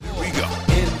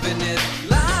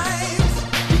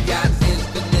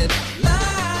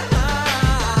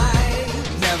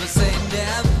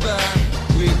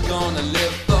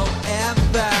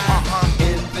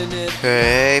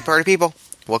Party people,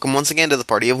 welcome once again to the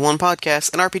Party of One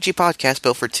podcast, an RPG podcast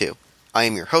built for two. I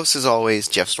am your host, as always,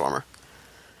 Jeff Stormer.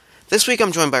 This week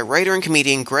I'm joined by writer and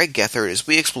comedian Greg Gethard as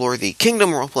we explore the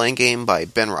Kingdom role-playing game by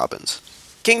Ben Robbins.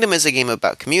 Kingdom is a game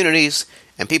about communities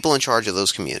and people in charge of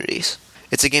those communities.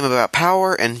 It's a game about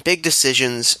power and big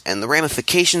decisions and the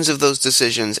ramifications of those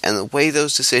decisions and the way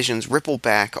those decisions ripple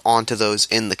back onto those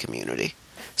in the community.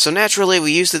 So naturally,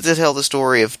 we used it to tell the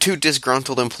story of two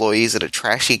disgruntled employees at a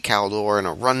trashy Caldor in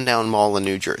a rundown mall in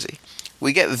New Jersey.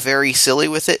 We get very silly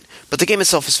with it, but the game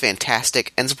itself is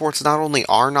fantastic and supports not only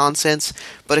our nonsense,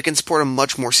 but it can support a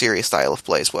much more serious style of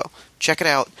play as well. Check it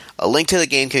out. A link to the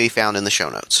game can be found in the show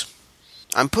notes.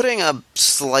 I'm putting a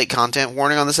slight content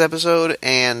warning on this episode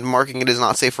and marking it as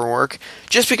not safe for work,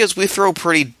 just because we throw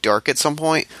pretty dark at some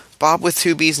point. Bob with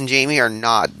 2Bs and Jamie are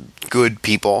not good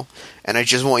people, and I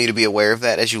just want you to be aware of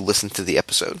that as you listen to the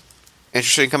episode.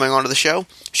 Interested in coming onto the show?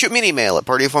 Shoot me an email at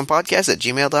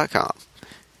partyofonepodcast@gmail.com.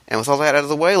 And with all that out of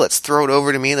the way, let's throw it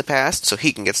over to me in the past so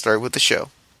he can get started with the show.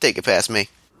 Take it past me.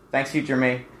 Thanks, future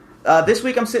me. This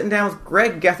week I'm sitting down with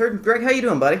Greg Gethard. Greg, how you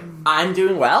doing, buddy? I'm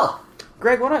doing well.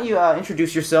 Greg, why don't you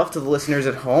introduce yourself to the listeners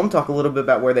at home, talk a little bit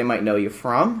about where they might know you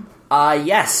from.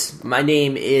 Yes, my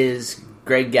name is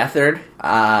Greg Gethard.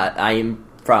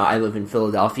 I live in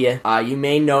Philadelphia. You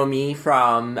may know me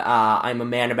from I'm a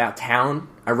Man About Town,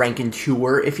 a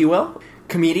rank-and-tour, if you will.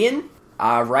 Comedian,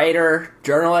 writer,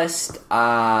 journalist,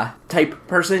 type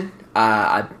person.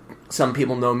 Some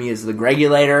people know me as the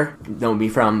Gregulator. Know me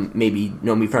from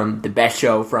the best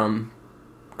show, from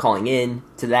Calling In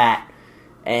to that.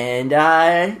 And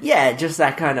just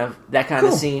that kind of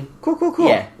scene. Cool.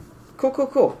 Yeah.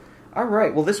 Cool.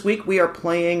 Alright, well this week we are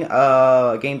playing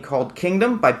a game called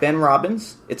Kingdom by Ben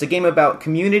Robbins. It's a game about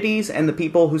communities and the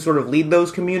people who sort of lead those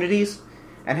communities,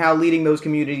 and how leading those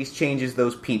communities changes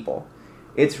those people.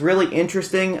 It's really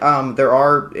interesting.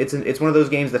 It's one of those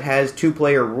games that has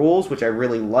two-player rules, which I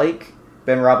really like.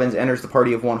 Ben Robbins enters the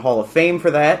Party of One Hall of Fame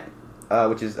for that,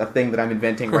 which is a thing that I'm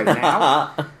inventing right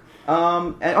now.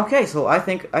 So I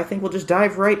think we'll just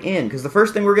dive right in, because the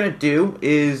first thing we're going to do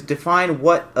is define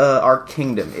what our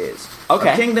kingdom is. Okay.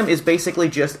 Our kingdom is basically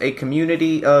just a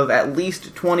community of at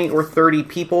least 20 or 30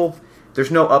 people.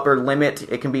 There's no upper limit.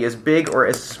 It can be as big or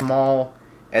as small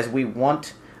as we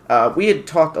want. We had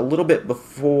talked a little bit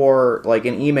before, like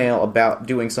in email, about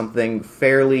doing something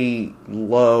fairly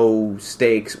low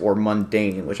stakes or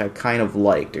mundane, which I kind of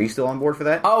liked. Are you still on board for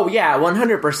that? Oh, yeah,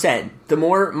 100%. The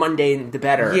more mundane, the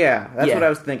better. Yeah, that's what I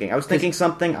was thinking. I was thinking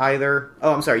something either...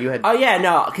 Oh, I'm sorry, you had... Oh, yeah,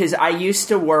 no, because I used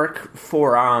to work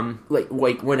for, like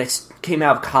when I came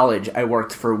out of college, I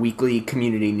worked for weekly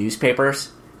community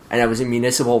newspapers. And I was a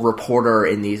municipal reporter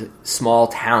in these small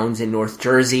towns in North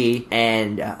Jersey,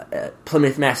 and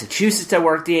Plymouth, Massachusetts I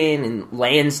worked in, and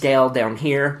Lansdale down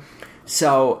here.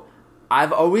 So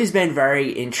I've always been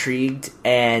very intrigued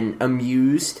and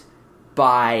amused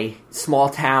by small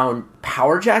town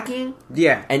powerjacking.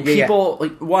 Yeah. And people,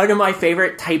 like, one of my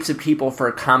favorite types of people for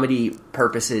comedy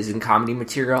purposes and comedy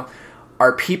material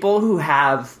are people who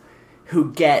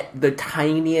get the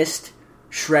tiniest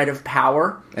shred of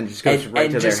power and just goes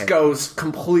right to their head. Goes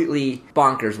completely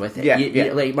bonkers with it.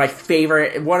 Like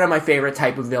one of my favorite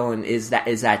type of villain is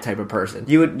that type of person.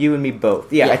 You and me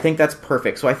both. Yeah, I think that's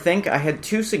perfect. So I think I had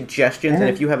two suggestions, and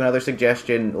if you have another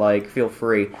suggestion, like, feel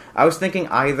free. I was thinking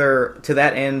either to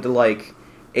that end, like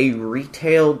a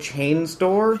retail chain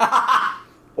store,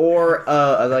 or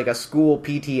like a school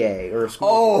PTA or a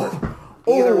school board.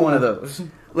 Either one of those.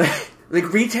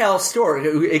 Like retail store,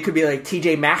 it could be like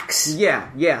TJ Maxx.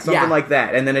 Yeah, something like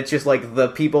that. And then it's just like the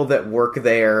people that work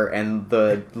there and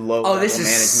the low level this is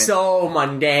management. So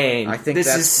mundane. I think this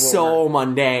that's is so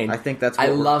mundane. I think that's what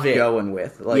we're going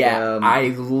with. Like, I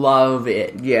love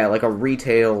it. Yeah, like a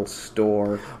retail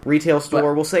store.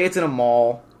 We'll say it's in a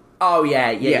mall. Oh,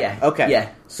 yeah. Okay. Yeah.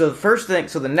 So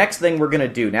the next thing we're going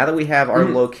to do, now that we have our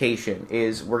location,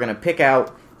 is we're going to pick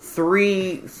out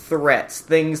 3 threats,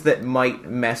 things that might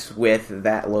mess with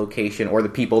that location or the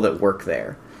people that work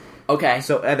there. Okay.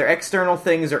 So either external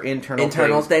things or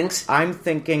internal things? I'm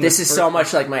thinking... This is so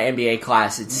much like my MBA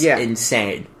class. It's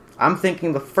insane. I'm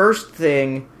thinking the first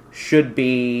thing should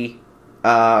be...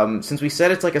 since we said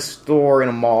it's like a store in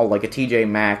a mall, like a TJ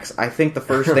Maxx, I think the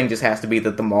first thing just has to be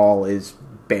that the mall is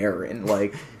barren.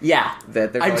 Like, yeah.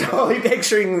 That I'm totally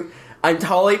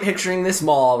picturing this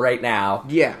mall right now.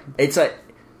 Yeah. It's like...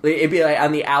 It'd be like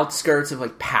on the outskirts of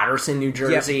like Patterson, New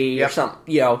Jersey, or something,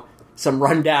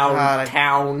 rundown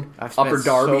town, Upper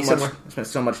Darby somewhere. I spent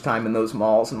so much time in those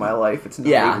malls in my life. It's not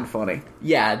even funny.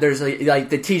 Yeah, there's like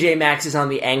the TJ Maxx is on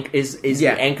the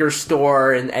the anchor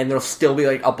store, and there'll still be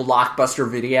like a Blockbuster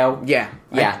Video. Yeah.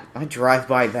 I drive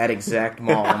by that exact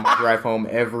mall on my drive home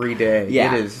every day.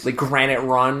 Yeah, it is like Granite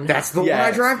Run. That's the one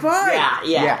I drive by.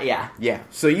 Yeah.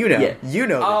 So you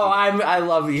know. I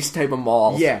love these type of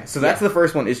malls. Yeah. So that's the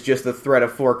first one. Is just the threat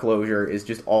of foreclosure is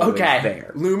just always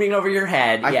there, looming over your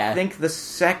head. I think the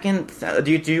second.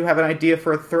 Do you have an idea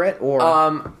for a threat or?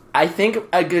 I think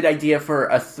a good idea for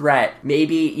a threat,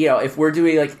 maybe, if we're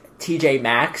doing like TJ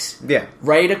Maxx,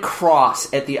 right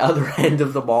across at the other end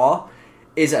of the mall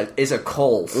is a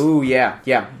Kohl's. Ooh, yeah.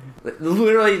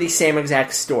 Literally the same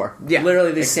exact store. Yeah.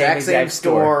 Literally the same exact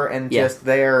store. And just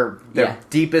their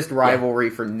deepest rivalry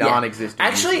for non-existent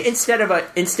Actually, uses.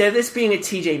 instead of this being a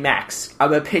TJ Maxx, I'm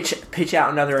going to pitch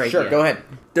out another idea. Sure, go ahead.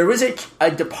 There was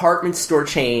a department store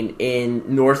chain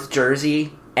in North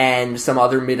Jersey and some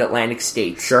other mid-Atlantic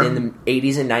states in the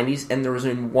 80s and 90s, and there was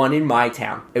one in my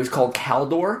town. It was called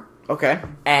Caldor. Okay.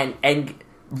 And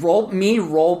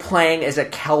role-playing as a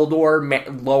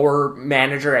Caldor lower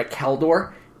manager at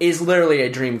Caldor is literally a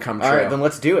dream come true. All right, then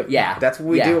let's do it. Yeah. That's what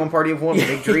we do on Party of One. We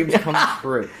make dreams come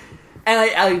true.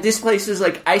 And this place was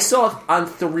like, I saw on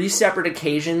 3 separate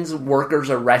occasions workers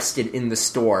arrested in the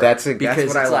store. That's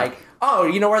what I like. Oh,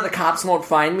 you know where the cops won't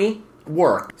find me?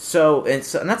 Work. So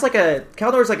that's like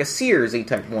Caldor's like a Sears-y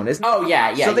type one, isn't it? Oh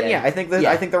yeah. So then I think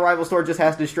the rival store just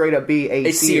has to straight up be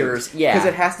a Sears. Because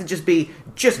it has to just be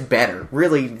better.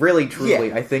 Really, really, truly.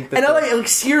 Yeah. I think that. And like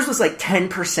Sears was like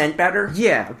 10% better.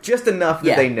 Yeah, just enough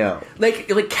that they know. Like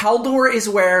Caldor is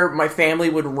where my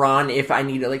family would run if I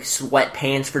needed like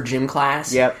sweatpants for gym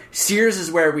class. Yep. Sears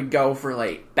is where we'd go for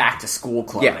like back to school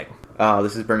clothing. Yeah. Oh,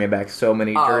 this is bringing back so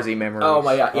many Jersey memories. Oh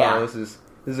my god! Yeah. Oh, this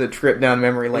is a trip down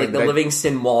memory lane. Like the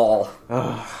Livingston Mall.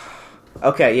 Oh.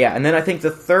 Okay, yeah. And then I think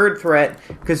the third threat,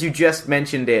 because you just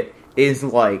mentioned it, is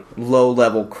like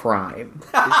low-level crime.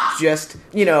 It's just,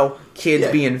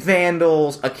 kids being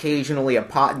vandals, occasionally a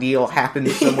pot deal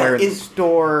happens somewhere in the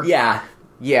store. Yeah.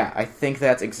 Yeah, I think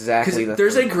that's exactly the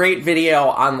There's a great video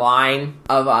online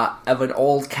of an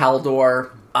old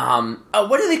Caldor.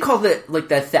 What do they call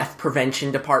the theft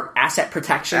prevention department? Asset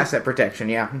protection? Asset protection,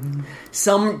 yeah.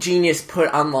 Some genius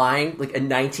put online, like, a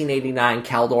 1989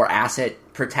 Caldor asset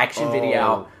protection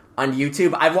video on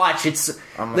YouTube. I've watched it.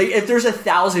 If there's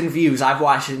 1,000 views, I've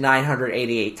watched it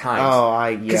 988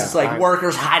 times. Because it's like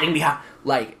workers hiding behind,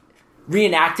 like,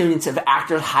 reenactments of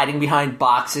actors hiding behind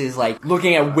boxes, like,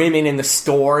 looking at women in the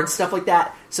store and stuff like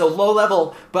that. So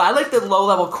low-level, but I like the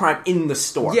low-level crime in the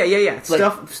store. Yeah. Like,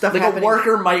 Stuff like happening. A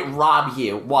worker might rob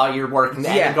you while you're working and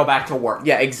then go back to work.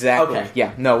 Yeah, exactly. Okay.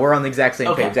 Yeah, no, we're on the exact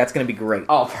same page. That's going to be great.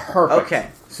 Oh, perfect. Okay,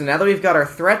 so now that we've got our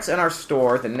threats and our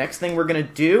store, the next thing we're going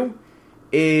to do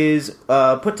is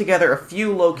put together a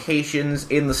few locations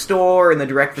in the store in the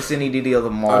direct vicinity of the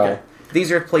mall. Okay.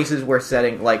 These are places where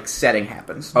setting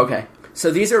happens. Okay.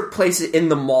 So these are places in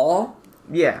the mall?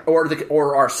 Yeah.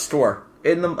 Or our store?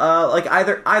 In the,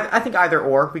 I think either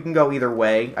or. We can go either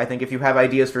way. I think if you have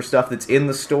ideas for stuff that's in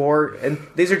the store, and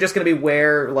these are just going to be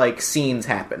where, like, scenes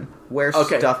happen. Where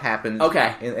stuff happens.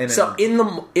 Okay. In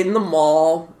the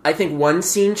mall, I think one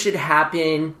scene should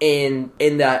happen in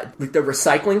the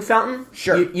recycling fountain.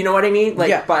 Sure. You know what I mean? Like,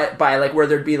 yeah. by like, where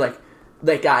there'd be, like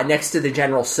next to the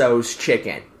General Tso's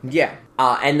chicken. Yeah.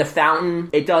 And the fountain,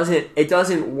 it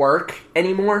doesn't work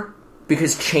anymore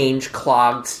because change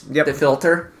clogged the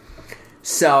filter.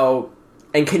 So,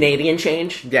 and Canadian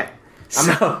change. Yeah.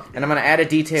 I'm going to add a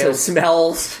detail. So it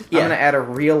smells. I'm going to add a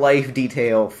real life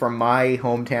detail from my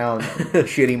hometown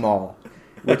shitty mall,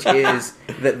 which is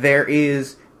that there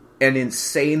is an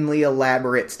insanely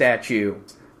elaborate statue,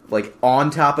 like, on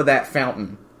top of that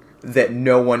fountain that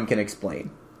no one can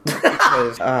explain.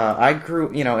 Because I grew,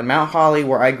 in Mount Holly,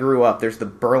 where I grew up, there's the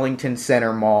Burlington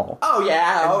Center Mall. Oh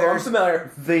yeah, I'm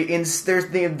familiar. There's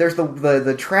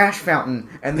the trash fountain,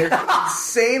 and there's an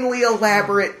insanely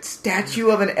elaborate statue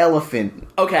of an elephant.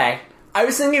 Okay, I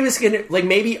was thinking it was gonna, like,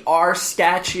 maybe our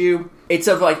statue. It's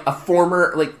of like a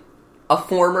former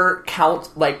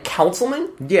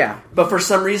councilman. Yeah, but for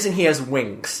some reason he has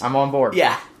wings. I'm on board.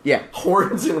 Yeah. Yeah.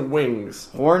 Horns and wings.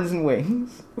 Horns and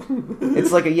wings.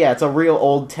 It's like it's a real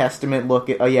Old Testament look.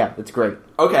 It's great.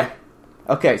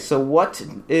 Okay, so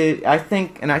I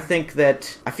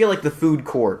feel like the food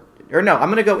court, or no, I'm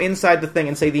going to go inside the thing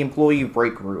and say the employee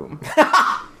break room.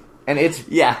 And it's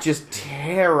just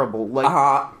terrible.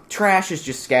 Like, trash is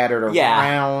just scattered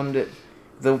around.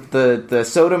 The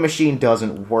soda machine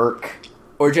doesn't work.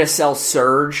 Or just sell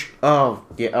Surge. Yep.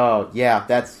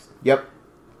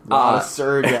 A lot of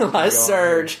Surge. A lot of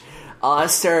Surge.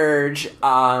 Surge.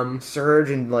 Surge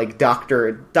and like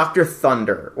Doctor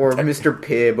Thunder or Mr.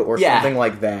 Pibb or something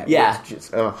like that. Yeah. It's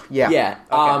just, yeah. Yeah.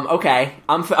 Okay.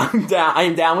 I'm down.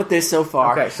 I'm down with this so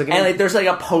far. Okay. So and like, there's like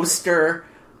a poster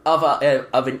of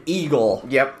an eagle.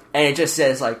 Yep. And it just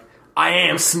says like, "I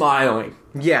am smiling."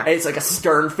 Yeah. And it's like a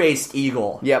stern-faced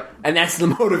eagle. Yep. And that's the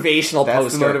motivational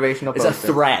poster. That's the motivational poster. It's a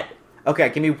threat. Okay,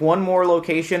 give me one more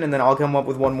location, and then I'll come up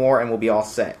with one more, and we'll be all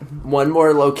set. One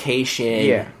more location.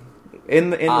 Yeah,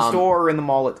 in the store or in the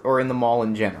mall or in the mall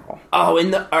in general. Oh, in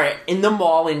the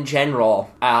mall in general.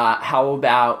 How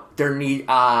about we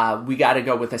got to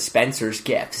go with a Spencer's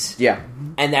Gifts. Yeah,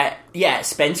 and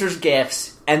Spencer's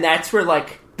Gifts, and that's where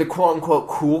like the quote unquote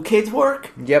cool kids work.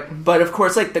 Yep. But of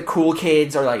course, like the cool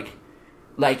kids are like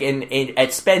in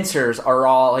at Spencer's are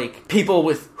all like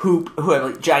people who have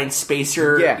like giant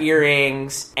spacer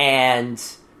earrings and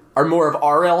are more of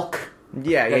our ilk.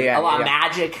 Yeah. A lot of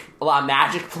magic playing. A lot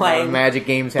of magic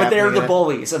games but happening. But they're the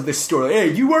bullies of the store.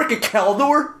 Hey, you work at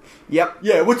Caldor? Yep.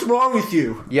 Yeah, what's wrong with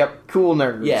you? Yep. Cool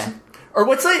nerds. Yeah. Or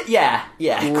what's like? Yeah.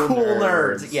 Cool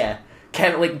nerds. nerds. Yeah.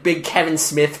 Big Kevin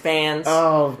Smith fans.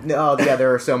 Oh, yeah,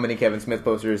 there are so many Kevin Smith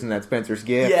posters in that Spencer's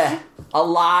Gift. Yeah. A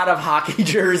lot of hockey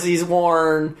jerseys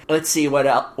worn. Let's see what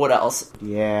else.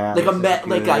 Yeah. Like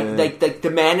the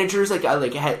managers has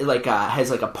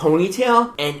like a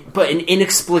ponytail but an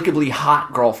inexplicably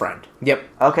hot girlfriend. Yep.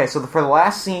 Okay, so for the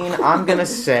last scene, I'm going to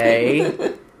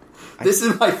say this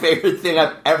is my favorite thing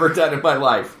I've ever done in my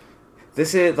life.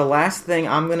 This is the last thing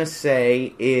I'm going to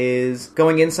say is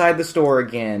going inside the store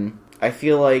again. I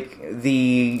feel like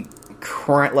the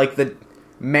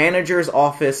manager's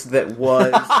office that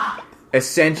was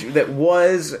that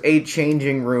was a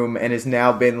changing room and has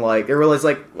now been like there was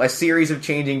like a series of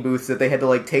changing booths that they had to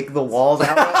like take the walls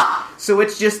out of. So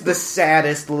it's just the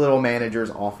saddest little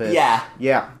manager's office. Yeah.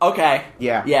 Yeah. Okay.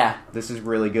 Yeah. Yeah. this is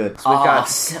really good. So we've got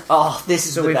this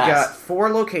is so the we've best. got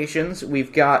 4 locations.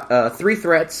 We've got 3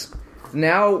 threats.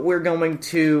 Now we're going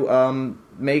to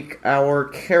make our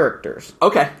characters.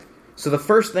 Okay. So the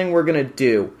first thing we're going to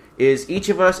do is each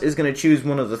of us is going to choose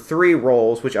one of the 3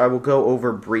 roles, which I will go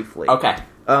over briefly. Okay.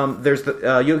 There's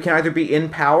you can either be in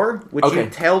power, which you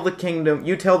tell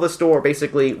the store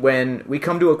basically when we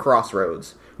come to a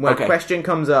crossroads. When a question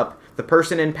comes up, the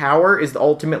person in power is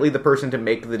ultimately the person to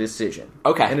make the decision.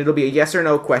 Okay. And it'll be a yes or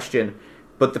no question,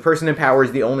 but the person in power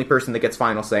is the only person that gets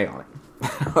final say on it.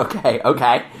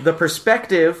 Okay. The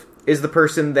perspective is the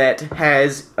person that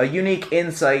has a unique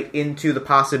insight into the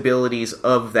possibilities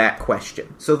of that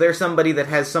question. So they're somebody that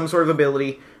has some sort of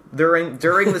ability during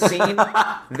the scene.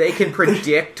 They can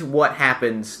predict what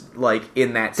happens, like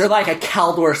in that scene. They're like a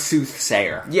Caldor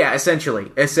soothsayer. Yeah,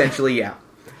 essentially, yeah.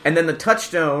 And then the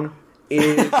touchstone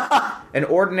is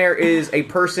is a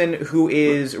person who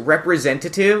is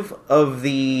representative of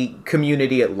the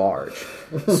community at large.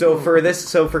 So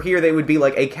for here they would be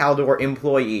like a Caldor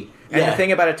employee. And the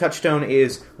thing about a touchstone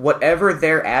is whatever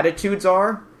their attitudes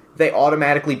are, they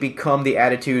automatically become the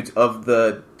attitudes of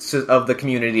the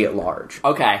community at large.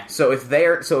 Okay. So if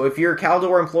your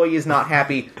Caldor employee is not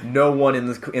happy, no one in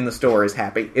the store is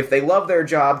happy. If they love their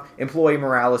job, employee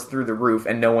morale is through the roof,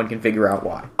 and no one can figure out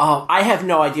why. Oh, I have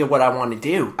no idea what I want to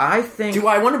do. Do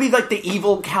I want to be like the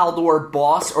evil Caldor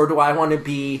boss, or do I want to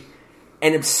be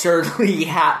an absurdly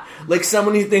like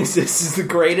someone who thinks this is the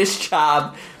greatest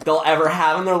job they'll ever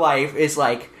have in their life is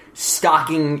like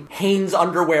stocking Hanes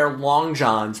underwear long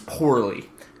johns poorly?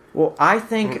 Well, I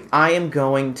think I am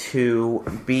going to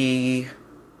be...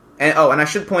 And I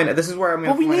should point out, this is where I'm going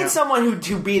to point out... Well, we need someone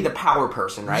to be the power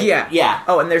person, right? Yeah.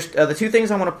 Oh, and there's the 2 things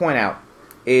I want to point out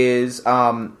is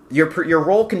your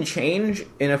role can change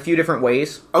in a few different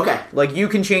ways. Okay. Like, you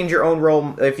can change your own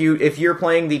role. If you're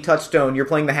playing the touchstone, you're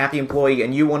playing the happy employee,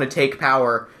 and you want to take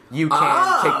power, you can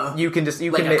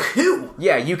a coup.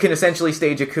 Yeah, you can essentially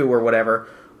stage a coup or whatever.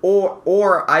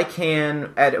 Or I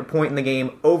can, at a point in the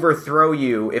game, overthrow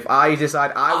you. If I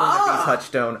decide I want to be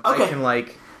touchstone, I can,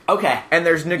 like... Okay. And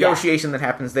there's negotiation that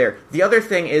happens there. The other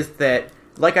thing is that,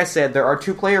 like I said, there are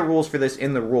 2-player rules for this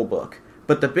in the rulebook.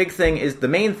 But the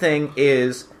main thing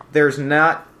is, there's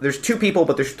 2 people,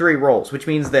 but there's 3 roles, which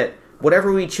means that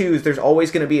whatever we choose, there's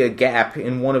always going to be a gap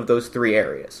in one of those 3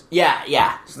 areas.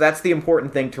 Yeah. So that's the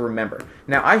important thing to remember.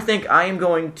 Now, I think I am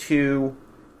going to...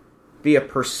 be a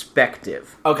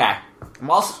perspective. Okay.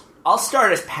 I'll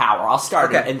start as power. I'll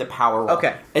start in the power role.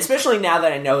 Okay. Especially now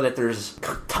that I know that there's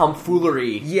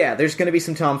tomfoolery. Yeah, there's going to be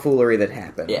some tomfoolery that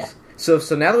happens. Yeah. So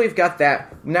now that we've got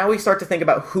that, now we start to think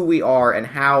about who we are and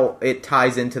how it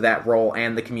ties into that role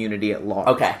and the community at large.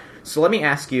 Okay. So let me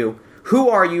ask you, who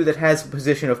are you that has a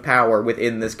position of power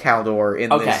within this Caldor in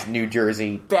this New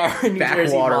Jersey New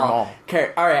Jersey mall?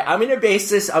 Okay, all right. I'm gonna base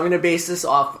this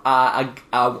off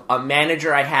a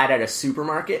manager I had at a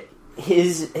supermarket.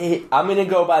 I'm gonna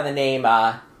go by the name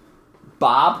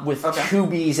Bob with two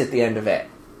B's at the end of it.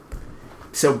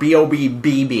 So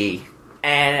BOBBB.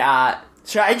 And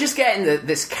should I just get into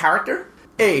this character?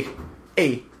 Hey,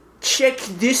 check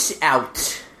this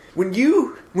out. When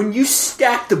you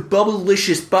stack the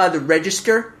Bubblicious by the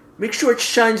register, make sure it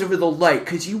shines over the light,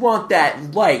 because you want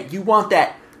that light, you want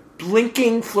that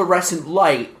blinking fluorescent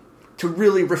light to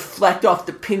really reflect off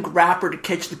the pink wrapper to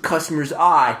catch the customer's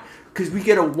eye, because we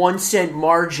get a 1-cent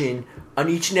margin on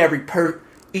each and every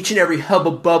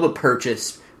Hubba Bubba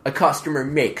purchase a customer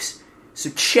makes. So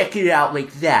check it out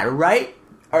like that, alright?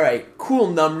 Alright, cool,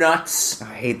 numbnuts.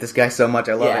 I hate this guy so much.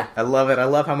 I love it. I love it. I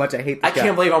love how much I hate this guy. I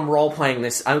can't believe I'm role-playing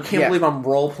this. I can't believe I'm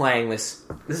role-playing this.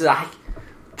 This is a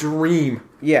dream.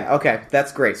 Yeah, okay.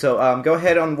 That's great. So go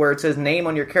ahead on where it says name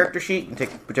on your character sheet and take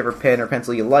whichever pen or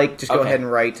pencil you like. Just go ahead and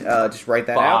write that out.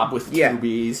 Bob with two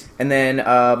B's. And then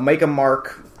make a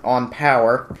mark on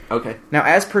power. Okay. Now,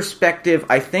 as perspective,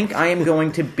 I think I am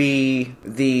going to be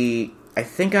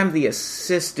I'm the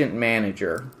assistant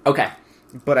manager. Okay.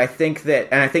 But I think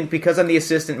because I'm the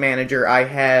assistant manager, I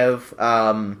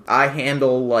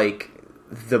handle, like,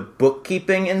 the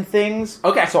bookkeeping and things.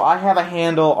 Okay. So I have a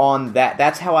handle on that.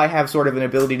 That's how I have sort of an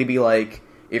ability to be like,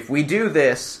 if we do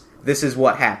this, this is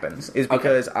what happens. Is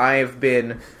because I've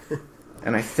been,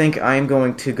 and I think I'm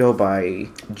going to go by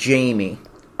Jamie.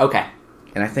 Okay.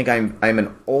 And I think I'm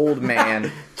an old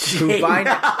man who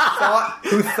thought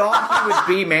he would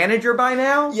be manager by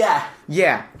now. Yeah.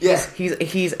 Yeah.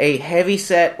 He's a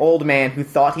heavy-set old man who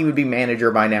thought he would be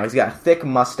manager by now. He's got a thick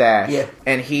mustache. Yeah.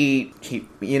 And he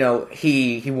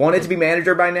wanted to be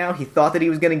manager by now. He thought that he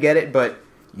was going to get it, but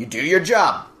you do your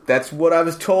job. That's what I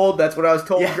was told. That's what I was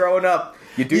told growing up.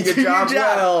 You do your job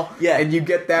well, and you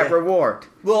get that reward.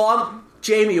 Well,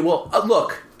 Jamie. Well,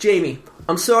 look, Jamie.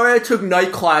 I'm sorry I took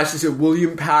night classes at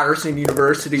William Patterson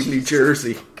University, New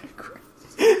Jersey.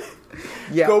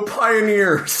 Yeah. Go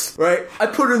Pioneers, right? I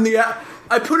put in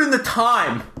the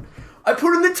time. I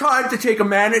put in the time to take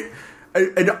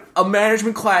a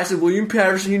management class at William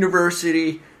Patterson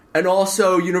University and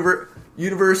also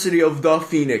University of the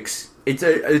Phoenix. It's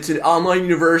an online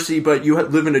university, but you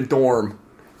live in a dorm.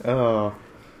 Oh.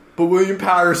 But William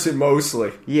Patterson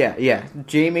mostly. Yeah.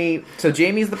 Jamie. So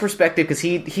Jamie's the perspective because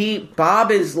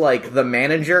Bob is like the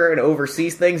manager and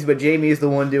oversees things, but Jamie is the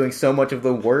one doing so much of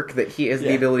the work that he has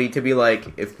the ability to be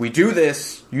like, if we do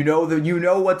this, you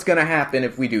know what's going to happen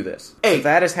if we do this. Hey, so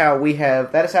that is how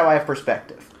I have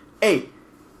perspective. Hey,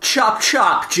 chop,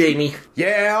 Jamie.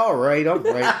 Yeah, all right.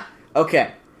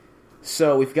 Okay.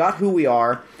 So we've got who we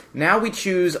are. Now we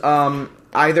choose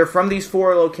either from these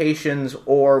 4 locations,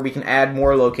 or we can add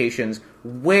more locations,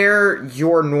 where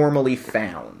you're normally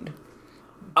found.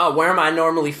 Where am I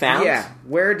normally found? Yeah.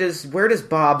 Where does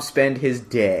Bob spend his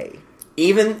day?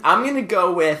 I'm gonna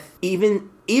go with, even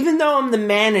though I'm the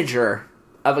manager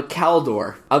of a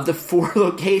Caldor, of the 4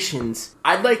 locations,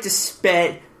 I'd like to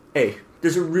spend... Hey,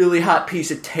 there's a really hot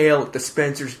piece of tail at the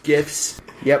Spencer's Gifts.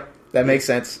 Yep, that makes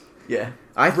sense. Yeah.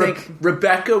 I think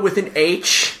Rebecca with an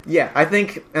H. Yeah, I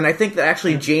think that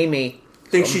actually Jamie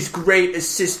thinks she's great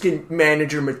assistant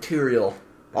manager material.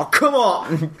 Oh, come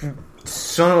on,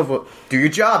 son of a! Do your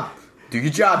job,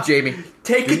 Jamie.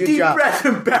 Take a deep breath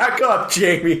and back up,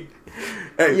 Jamie.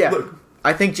 Hey, yeah, look.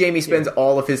 I think Jamie spends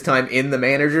all of his time in the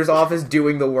manager's office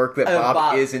doing the work that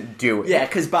Bob isn't doing. Yeah,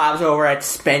 because Bob's over at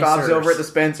Spencer's. Bob's over at the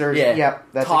Spencer's. Yeah, yep,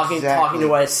 that's talking to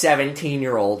a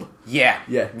 17-year-old. Yeah.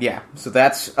 So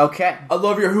that's okay. I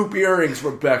love your hoop earrings,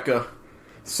 Rebecca.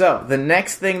 So the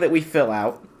next thing that we fill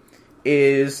out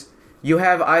is you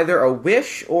have either a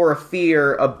wish or a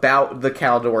fear about the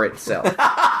Caldor itself.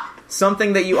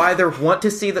 Something that you either want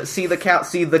to see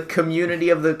the community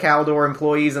of the Caldor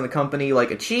employees and the company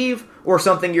like achieve, or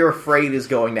something you're afraid is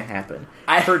going to happen.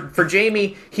 For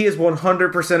Jamie, he is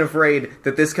 100% afraid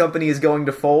that this company is going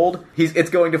to fold. It's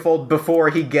going to fold before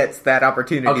he gets that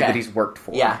opportunity that he's worked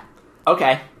for. Yeah.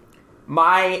 Okay.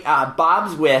 My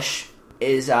Bob's wish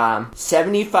is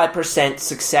 75%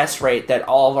 success rate that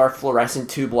all of our fluorescent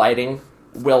tube lighting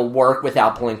will work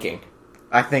without blinking.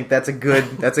 I think that's a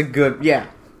good yeah.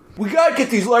 We gotta get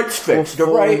these lights fixed,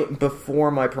 right? Before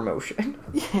my promotion.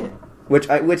 Yeah. Which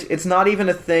it's not even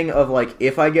a thing of like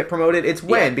if I get promoted, it's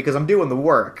when, because I'm doing the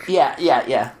work.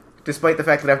 Yeah. Despite the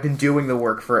fact that I've been doing the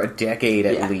work for a decade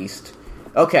at least.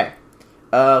 Okay.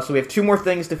 So we have 2 more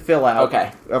things to fill out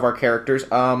of our characters.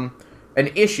 an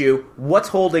issue. What's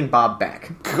holding Bob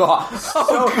back? God.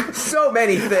 So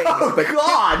many things. Oh, but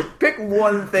God. Pick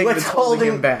one thing that's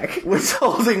holding him back. What's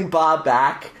holding Bob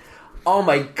back? Oh,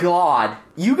 my God.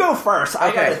 You go first.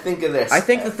 I gotta think of this. I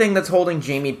think the thing that's holding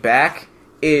Jamie back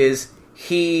is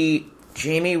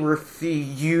Jamie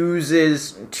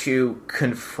refuses to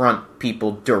confront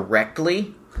people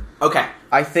directly. Okay.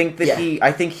 I think he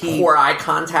poor eye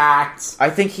contact. I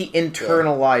think he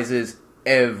internalizes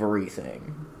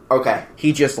everything. Okay.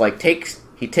 He just takes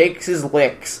his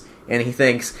licks and he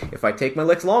thinks, if I take my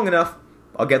licks long enough,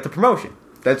 I'll get the promotion.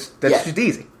 That's just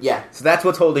easy. Yeah. So that's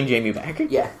what's holding Jamie back.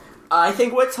 Yeah. I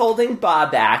think what's holding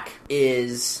Bob back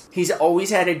is he's always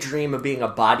had a dream of being a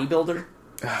bodybuilder.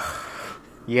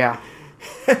 Yeah.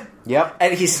 Yep.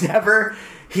 And he's never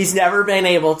been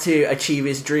able to achieve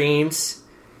his dreams.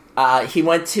 He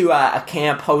went to a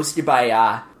camp hosted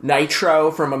by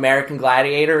Nitro from American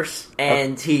Gladiators,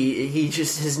 and he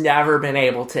just has never been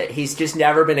able to. He's just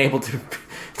never been able to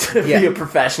be a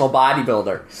professional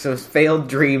bodybuilder. So his failed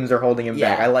dreams are holding him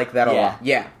back. I like that a lot.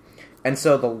 Yeah. And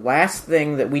so the last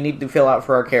thing that we need to fill out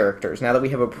for our characters, now that we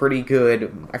have a pretty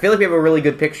good... I feel like we have a really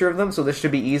good picture of them, so this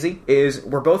should be easy, is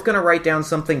we're both going to write down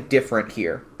something different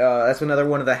here. That's another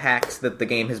one of the hacks that the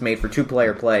game has made for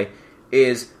two-player play,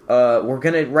 is we're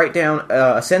going to write down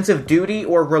a sense of duty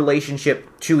or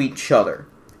relationship to each other.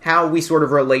 How we sort of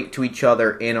relate to each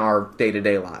other in our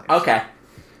day-to-day lives. Okay.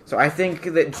 So I think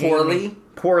that Poorly?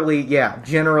 Poorly, yeah.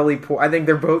 Generally poor. I think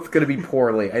they're both going to be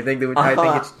poorly. I think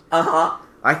it's...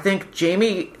 I think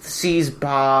Jamie sees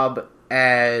Bob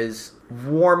as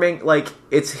warming,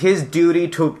 it's his duty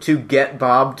to get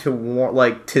Bob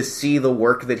to see the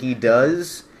work that he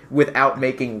does without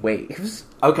making waves.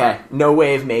 Okay, no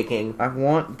wave making. I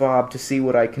want Bob to see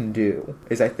what I can do.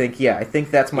 I think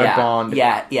that's my bond.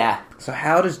 Yeah. So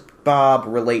how does Bob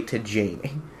relate to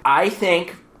Jamie? I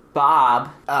think Bob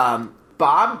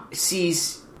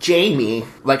sees Jamie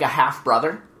like a half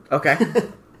brother. Okay.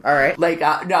 All right.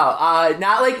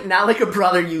 Not like a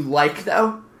brother you like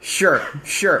though. Sure.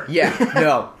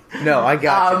 Yeah. No, I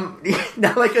got you.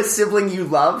 Not like a sibling you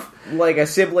love. Like a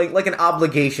sibling, like an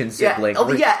obligation sibling.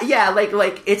 Yeah.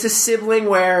 Like it's a sibling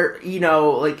where,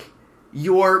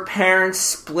 your parents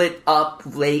split up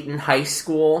late in high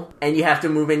school and you have to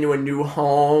move into a new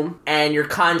home and you're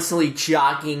constantly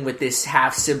jockeying with this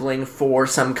half sibling for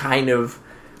some kind of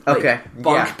bunk.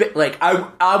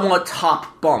 I want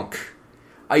top bunk.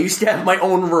 I used to have my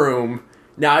own room.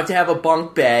 Now I have to have a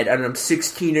bunk bed, and I'm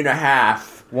 16 and a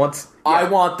half. I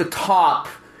want the top,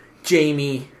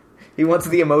 Jamie. He wants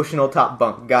the emotional top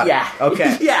bunk. Got it.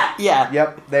 Okay. Yeah.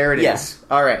 Yep, there it is.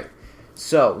 All right.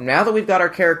 So, now that we've got our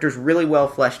characters really well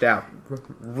fleshed out.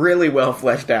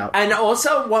 And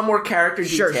also, one more character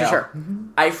detail. Sure.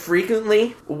 I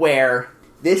frequently wear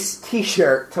this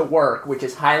t-shirt to work, which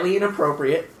is highly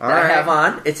inappropriate, I have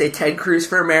on. It's a Ted Cruz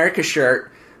for America shirt.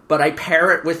 But I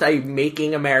pair it with a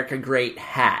Making America Great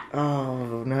hat.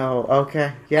 Oh no!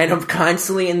 Okay, yeah. And I'm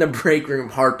constantly in the break room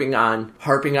harping on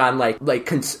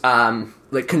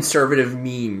conservative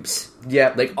memes.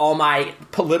 Yeah, like all my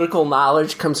political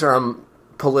knowledge comes from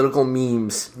political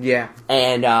memes. Yeah,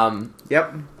 and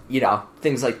yep.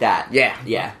 Things like that. Yeah.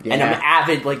 And I'm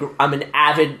an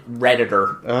avid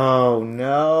Redditor. Oh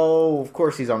no! Of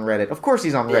course he's on Reddit.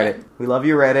 Yeah. We love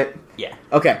you, Reddit. Yeah.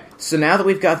 Okay, so now that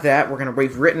we've got that,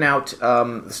 we've written out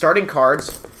the starting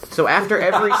cards. So after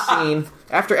every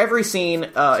scene,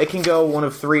 it can go one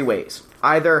of three ways.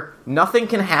 Either nothing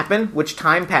can happen, which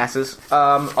time passes.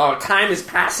 Time is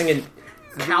passing in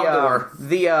Caldor.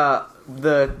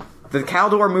 The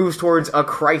Caldor moves towards a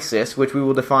crisis, which we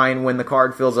will define when the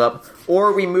card fills up,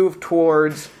 or we move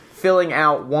towards filling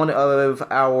out one of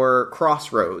our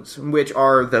crossroads, which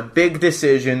are the big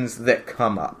decisions that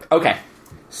come up. Okay.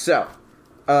 So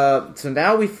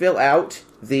now we fill out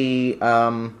the,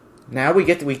 now we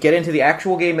get into the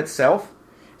actual game itself,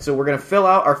 so we're going to fill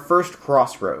out our first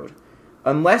crossroad.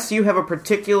 Unless you have a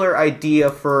particular idea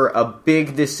for a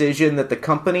big decision that the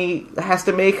company has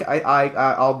to make,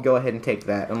 I'll go ahead and take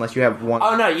that, unless you have one.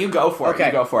 Oh, no, you go for it. Okay.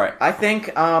 You go for it. I think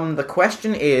the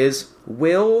question is,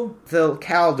 will the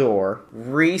Caldor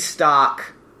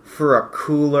restock for a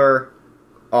cooler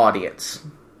audience?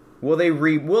 Will the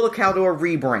Caldor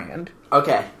rebrand?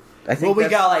 Okay. I think will we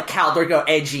go Caldor go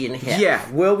edgy and hip? Yeah.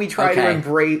 Will we try to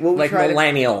embrace...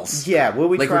 millennials? Yeah. Will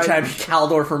we try we're trying to be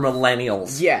Caldor for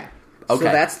millennials? Yeah. Okay.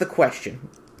 So that's the question.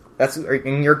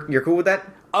 And you're cool with that?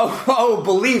 Oh,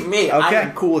 believe me, okay. I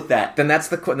am cool with that. Then that's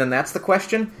the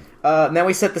question. Now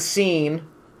we set the scene.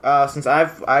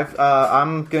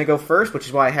 I'm gonna go first, which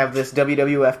is why I have this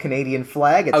WWF Canadian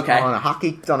flag. It's Okay. on a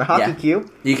hockey cue.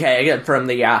 Okay, I got from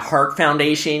the Hart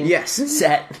Foundation. Yes.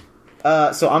 Set.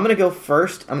 So I'm gonna go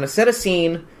first. I'm gonna set a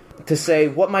scene to say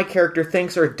what my character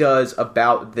thinks or does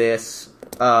about this,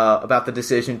 about the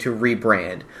decision to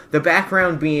rebrand. The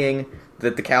background being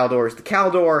that the Caldor is the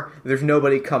Caldor. There's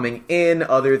nobody coming in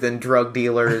other than drug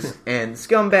dealers and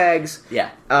scumbags. Yeah.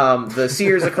 The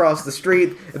Sears across the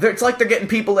street. It's like they're getting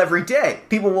people every day.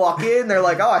 People walk in, they're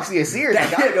like, "Oh, I see a Sears.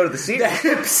 I gotta go to the Sears." That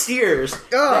hip Sears.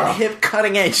 Oh. That hip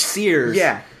cutting edge Sears.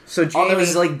 Yeah. So All Jamie,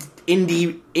 those like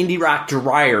indie rock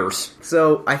dryers.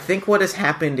 So I think what has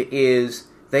happened is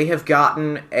they have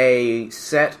gotten a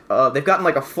set. They've gotten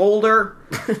like a folder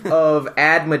of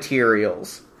ad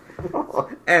materials,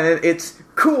 and it's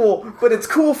cool. But it's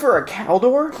cool for a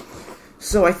Caldor.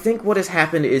 So I think what has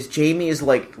happened is Jamie is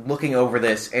like looking over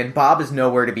this, and Bob is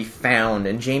nowhere to be found,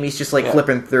 and Jamie's just like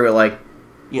flipping through it, like,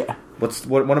 Yeah. what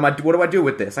do I do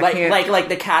with this? I can't. Like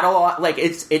the catalog, like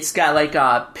it's got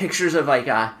like pictures of like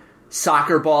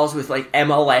soccer balls with like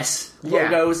MLS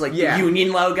logos, like the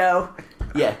Union logo.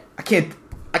 Yeah. I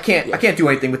can't do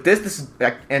anything with this. This is,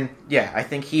 and yeah, I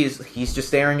think he's just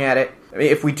staring at it. I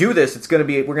mean, if we do this,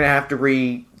 we're gonna have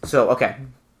to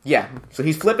so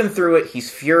he's flipping through it. He's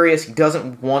furious. He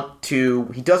doesn't want to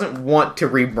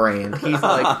rebrand. He's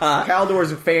like,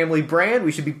 Caldor's a family brand.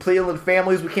 We should be appealing to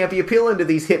families. We can't be appealing to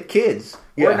these hip kids.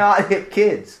 We're not hip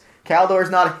kids. Caldor's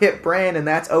not a hip brand, and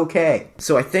that's okay.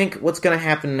 So I think what's gonna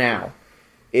happen now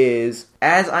is,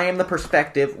 as I am the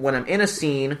perspective, when I'm in a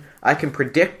scene, I can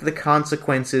predict the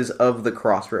consequences of the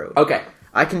crossroad. Okay.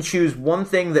 I can choose one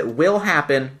thing that will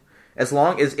happen, as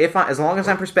long as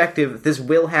I'm perspective, this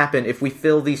will happen if we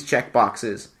fill these check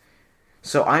boxes.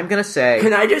 So I'm gonna say...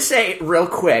 Can I just say real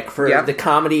quick for the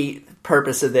comedy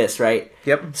purpose of this, right?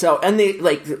 Yep. So, and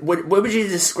what would you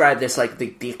describe this, like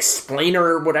the explainer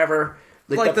or whatever?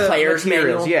 Like the player's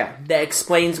materials, manual? That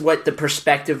explains what the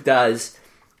perspective does.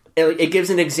 It gives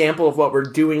an example of what we're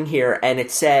doing here, and it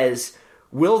says,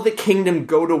 will the kingdom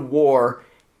go to war?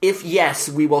 If yes,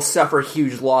 we will suffer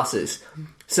huge losses.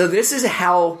 So this is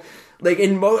how, like,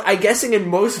 I'm guessing in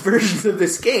most versions of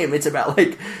this game, it's about,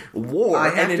 like, war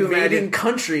and invading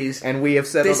countries. And we have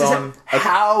settled on...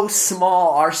 how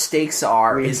small our stakes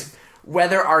are is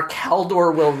whether our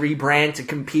Caldor will rebrand to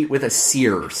compete with a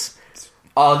Sears.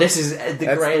 Oh, this is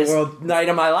the greatest night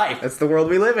of my life. That's the world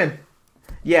we live in.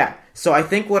 Yeah, so I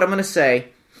think what I'm going to say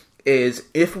is,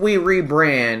 if we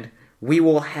rebrand, we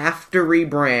will have to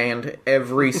rebrand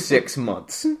every 6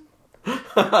 months.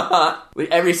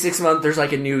 Every 6 months, there's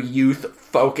like a new youth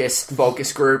focus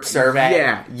group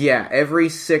survey. Yeah. Every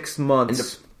 6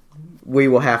 months, we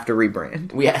will have to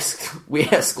rebrand. We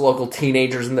ask local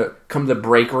teenagers come to the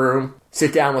break room,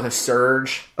 sit down with a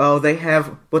surge. Oh,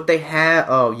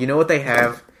 you know what they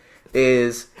have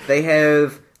is they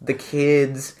have the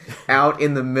kids out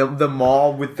in the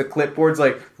mall with the clipboards,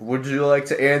 like, would you like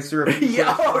to answer a few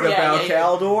questions about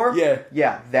Caldor?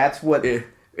 Yeah, that's what...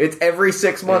 It's every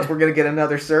 6 months we're going to get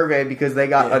another survey because they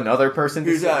got another person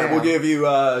to sit down. We'll give you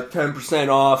 10%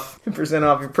 off. 10%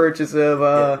 off your purchase of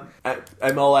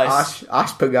MLS.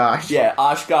 Oshkosh. Yeah,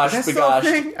 Oshkosh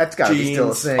Bagosh. That's got to be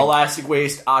still a thing. Elastic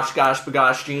waist, Oshkosh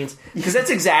Bagosh jeans. Because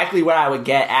that's exactly what I would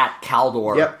get at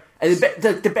Caldor. Yep. And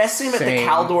the best thing about the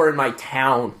Caldor in my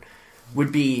town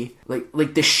would be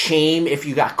like the shame if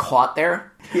you got caught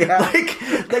there. Yeah.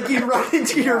 Like you'd run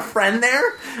into your friend there.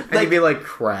 And you'd be like,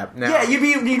 crap, now. Yeah,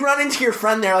 you'd run into your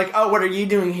friend there, like, oh, what are you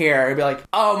doing here? You'd be like,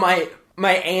 oh,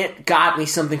 my aunt got me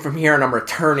something from here and I'm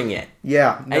returning it.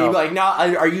 Yeah. No. And you'd be like, no,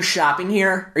 are you shopping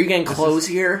here? Are you getting clothes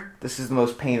here? This is the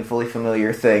most painfully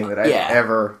familiar thing that I've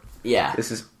ever... Yeah.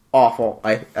 This is awful.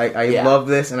 I love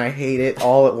this and I hate it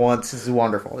all at once. This is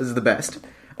wonderful. This is the best.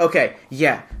 Okay,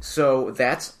 yeah. So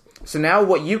now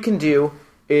what you can do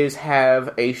is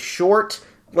have a short,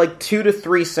 like 2 to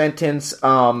 3 sentence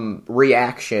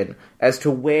reaction as to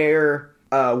where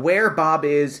Bob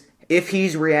is, if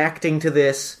he's reacting to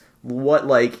this,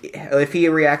 if he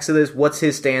reacts to this, what's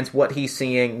his stance, what he's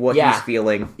seeing, what he's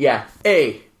feeling. Yeah.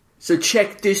 Hey, so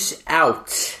check this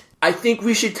out. I think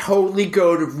we should totally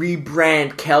go to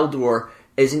rebrand Caldor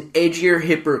as an edgier,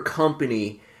 hipper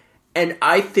company, and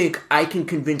I think I can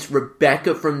convince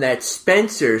Rebecca from that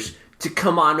Spencer's to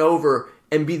come on over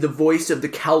and be the voice of the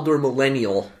Caldor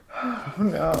Millennial. Oh,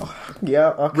 no. Yeah,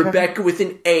 okay. Rebecca with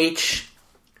an H.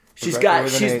 She's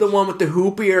the one with the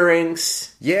hoop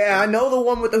earrings. Yeah, I know the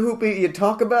one with the hoop earrings. You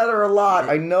talk about her a lot.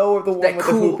 I know the one with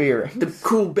the hoop earrings. The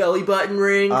cool belly button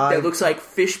ring that looks like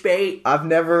fish bait. I've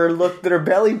never looked at her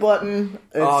belly button.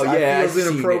 It feels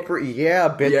inappropriate. Yeah, I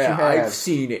bet you have. I've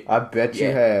seen it. I bet you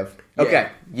have. Okay,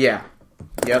 yeah.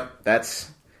 Yep,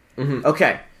 that's... Mm-hmm.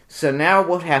 Okay, so now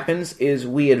what happens is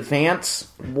we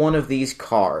advance one of these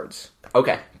cards.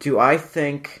 Okay. Do I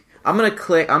think... I'm going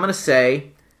to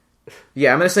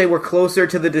say we're closer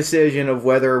to the decision of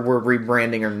whether we're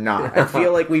rebranding or not. I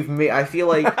feel like we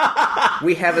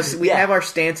have our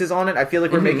stances on it. I feel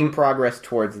like we're making progress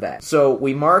towards that. So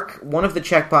we mark one of the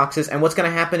checkboxes, and what's going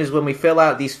to happen is when we fill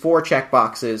out these 4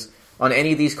 checkboxes on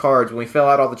any of these cards, when we fill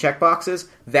out all the checkboxes,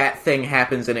 that thing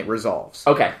happens and it resolves.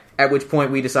 Okay. At which point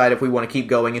we decide if we want to keep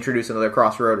going, introduce another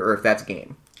crossroad, or if that's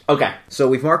game. Okay. So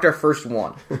we've marked our first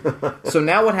one. So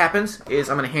now what happens is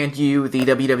I'm going to hand you the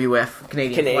WWF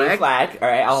Canadian flag. All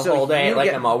right, I'll hold it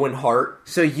like I'm Owen Hart.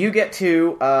 So you get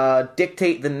to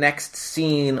dictate the next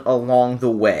scene along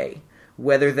the way.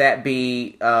 Whether that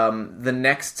be the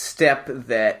next step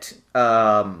that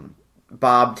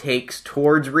Bob takes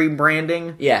towards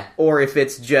rebranding. Yeah. Or if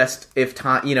it's just, if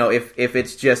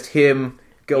it's just him...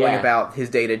 going about his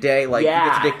day-to-day, you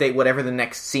get to dictate whatever the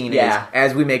next scene is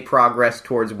as we make progress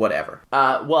towards whatever.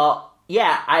 I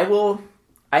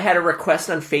had a request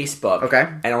on Facebook. Okay.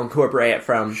 And I'll incorporate it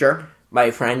from Sure.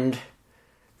 my friend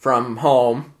from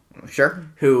home. Sure.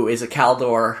 Who is a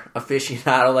Caldor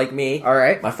aficionado like me. All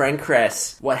right. My friend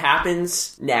Chris. What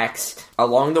happens next,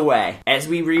 along the way, as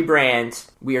we rebrand,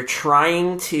 we are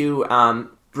trying to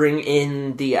bring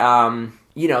in the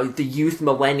youth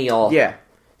millennial. Yeah.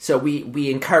 So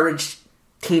we encourage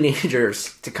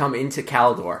teenagers to come into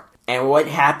Caldor. And what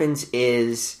happens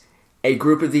is a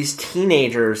group of these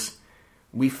teenagers,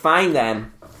 we find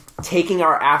them taking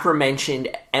our aforementioned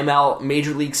ML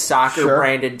Major League Soccer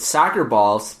branded soccer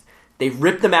balls. They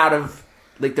rip them out of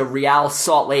the Real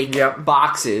Salt Lake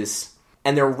boxes,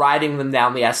 and they're riding them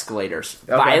down the escalators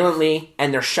violently,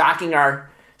 and they're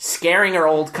scaring our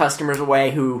old customers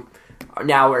away who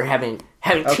now we're having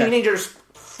teenagers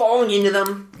falling into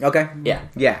them. Okay. Yeah.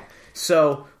 Yeah.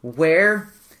 So where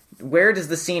does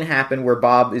the scene happen where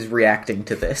Bob is reacting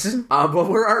to this? What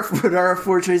are our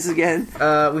 4 choices again?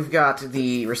 We've got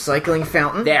the recycling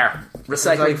fountain. There.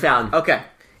 Recycling fountain. Okay.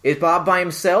 Is Bob by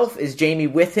himself? Is Jamie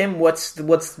with him? What?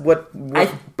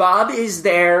 Bob is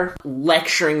there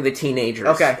lecturing the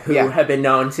teenagers who have been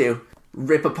known to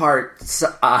rip apart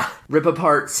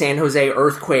San Jose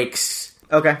Earthquakes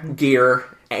gear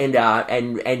and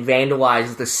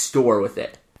vandalize the store with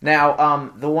it. Now,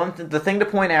 the thing to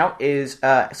point out is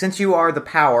since you are the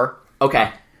power,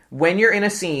 when you're in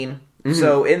a scene,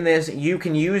 so in this you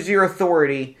can use your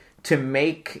authority to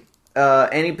make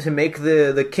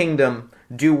the kingdom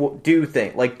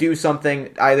do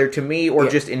something either to me or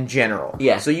just in general.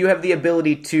 Yeah. So you have the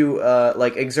ability to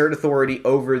exert authority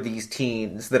over these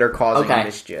teens that are causing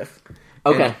mischief.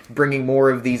 Okay. And bringing more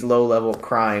of these low-level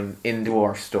crime into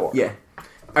our store. Yeah.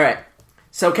 All right.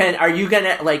 So Ken, are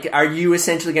you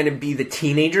essentially gonna be the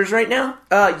teenagers right now?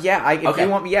 If you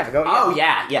want me, go. Yeah. Oh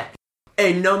yeah.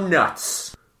 Hey, no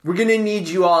nuts. We're gonna need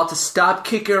you all to stop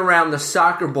kicking around the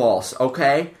soccer balls,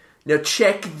 okay? Now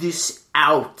check this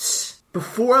out.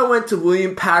 Before I went to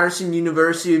William Patterson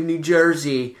University of New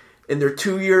Jersey in their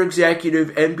 2-year executive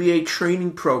MBA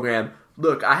training program,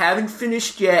 look, I haven't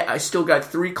finished yet. I still got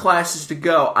 3 classes to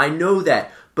go. I know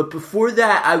that. But before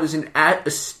that, I was an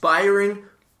aspiring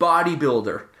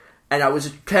bodybuilder. And I was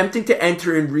attempting to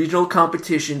enter in regional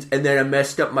competitions, and then I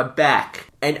messed up my back.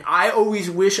 And I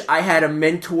always wish I had a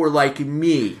mentor like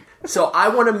me. So I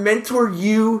want to mentor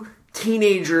you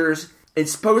teenagers.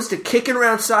 As opposed to kicking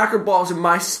around soccer balls in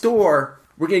my store,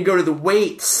 we're going to go to the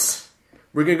weights.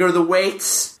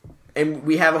 And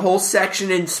we have a whole section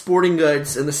in sporting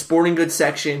goods, in the sporting goods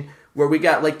section, where we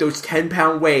got those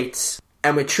 10-pound weights.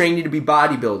 I'm going to train you to be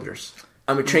bodybuilders.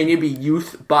 I'm going to train you to be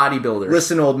youth bodybuilders.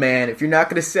 Listen, old man, if you're not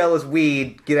going to sell us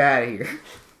weed, get out of here.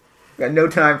 Got no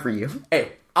time for you.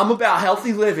 Hey, I'm about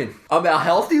healthy living.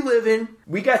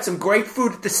 We got some great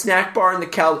food at the snack bar in the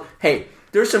Cal. Hey,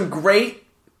 there's some great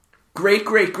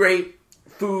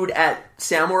food at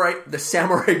the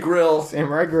Samurai Grill.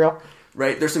 Samurai Grill.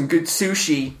 Right, there's some good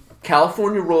sushi.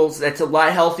 California rolls, that's a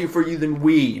lot healthier for you than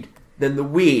the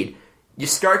weed. You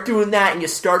start doing that and you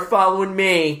start following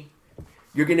me,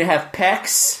 you're going to have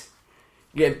pecs,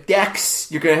 you're going to have decks,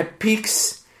 you're going to have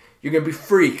peaks, you're going to be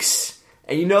freaks.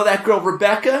 And you know that girl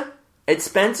Rebecca at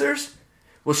Spencer's?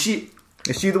 Well,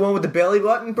 Is she the one with the belly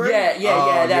button, Bert?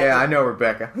 Yeah. I know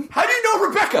Rebecca. How do you know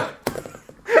Rebecca?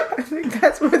 I think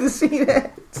that's where the scene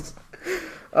ends.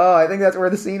 Oh, I think that's where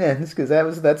the scene ends, because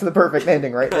that's the perfect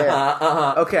ending right there.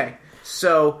 Okay,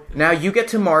 so now you get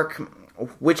to mark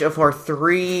which of our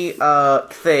 3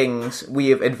 things we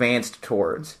have advanced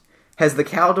towards. Has the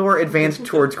Caldor advanced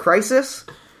towards crisis?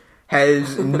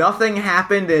 Has nothing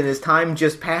happened and is time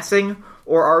just passing?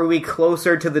 or are we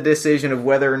closer to the decision of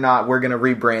whether or not we're going to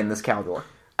rebrand this Caldor?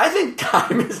 I think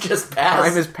time has just passed.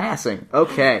 Time is passing.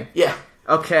 Okay. Yeah.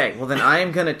 Okay, well then I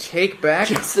am going to take back...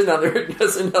 Just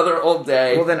another old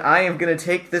day. Well then I am going to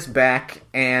take this back,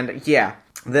 and yeah.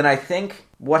 Then I think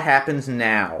what happens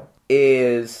now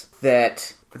is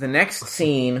that the next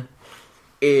scene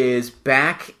is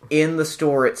back in the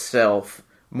store itself.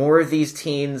 More of these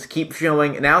teens keep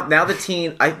showing... Now the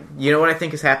teen... You know what I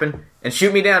think has happened? And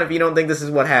shoot me down if you don't think this is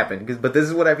what happened. But this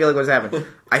is what I feel like what's happened.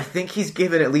 I think he's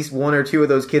given at least one or two of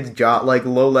those kids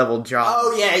low-level jobs.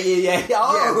 Oh, yeah.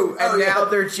 Now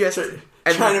they're just...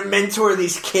 trying to mentor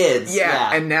these kids.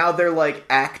 Yeah, and now they're,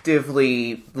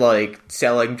 actively,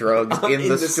 selling drugs in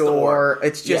the store.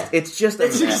 It's just...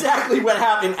 That's exactly what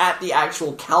happened at the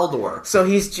actual Caldor. So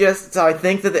he's just... So I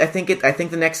think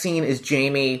the next scene is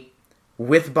Jamie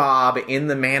with Bob in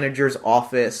the manager's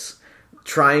office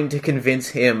trying to convince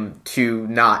him to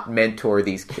not mentor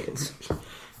these kids.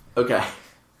 Okay.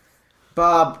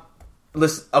 Bob,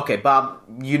 listen... Okay, Bob,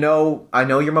 I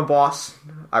know you're my boss.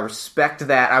 I respect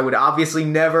that. I would obviously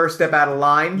never step out of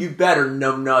line. You better,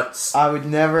 numbnuts. I would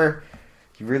never...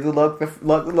 You really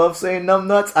love saying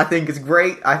numbnuts? I think it's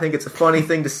great. I think it's a funny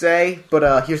thing to say.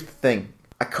 But here's the thing.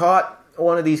 I caught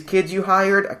one of these kids you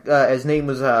hired. His name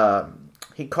was...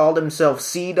 He called himself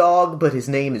Sea Dog, but his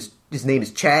name is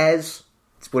Chaz.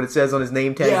 That's what it says on his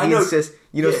name tag. Yeah, I know. Says,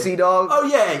 Sea Dog? Oh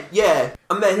yeah.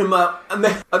 I met him I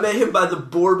met him by the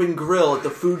Bourbon Grill at the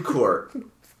food court,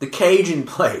 the Cajun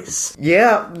place.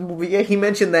 Yeah. He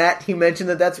mentioned that. He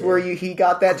mentioned that's where he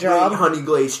got that job. Great honey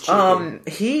glazed chicken.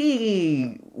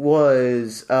 He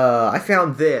was. I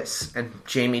found this, and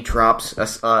Jamie drops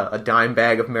a dime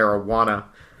bag of marijuana.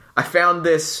 I found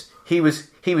this. He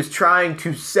was trying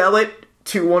to sell it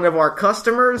to one of our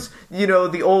customers.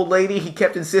 The old lady, he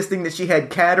kept insisting that she had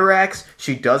cataracts.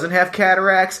 She doesn't have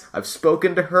cataracts. I've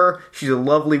spoken to her. She's a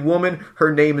lovely woman.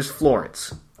 Her name is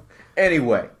Florence.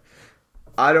 Anyway,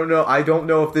 I don't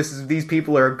know if these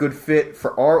people are a good fit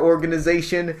for our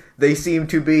organization. They seem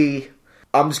to be...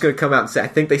 I'm just going to come out and say, I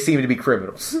think they seem to be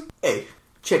criminals. Hey,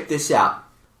 check this out.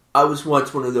 I was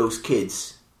once one of those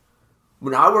kids.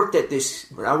 When I worked at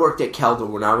Caldor,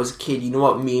 when I was a kid, you know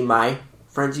what me and my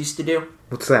friends used to do?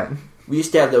 What's that? We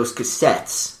used to have those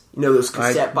cassettes. Those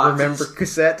cassette boxes? I remember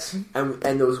cassettes.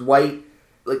 And those white,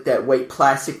 that white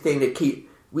plastic thing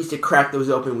we used to crack those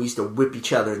open, we used to whip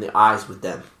each other in the eyes with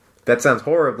them. That sounds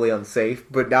horribly unsafe,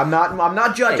 but I'm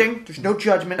not judging. Hey, there's no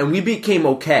judgment. And we became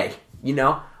okay,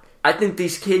 I think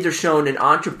these kids are showing an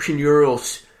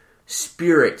entrepreneurial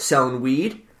spirit selling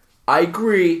weed. I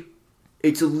agree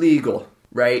it's illegal,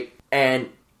 right? And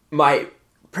my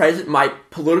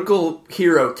political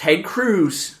hero, Ted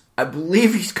Cruz, I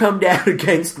believe he's come down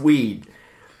against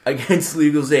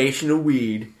legalization of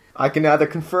weed. I can neither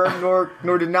confirm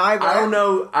nor deny that. I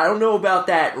don't know about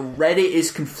that. Reddit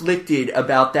is conflicted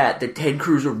about that. The Ted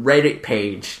Cruz Reddit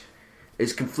page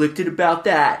is conflicted about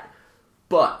that.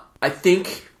 But I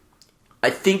think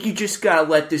you just gotta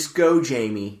let this go,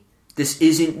 Jamie. This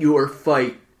isn't your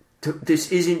fight.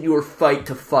 This isn't your fight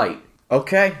to fight.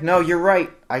 Okay, no, you're right.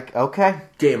 Okay.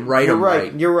 Damn right, I'm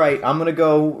right. You're right. I'm gonna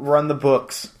go run the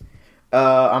books.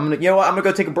 I'm gonna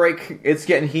go take a break. It's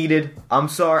getting heated. I'm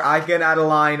sorry. I get out of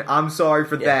line. I'm sorry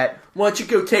for that. Why don't you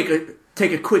go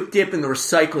take a quick dip in the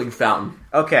recycling fountain?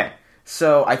 Okay.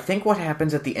 So I think what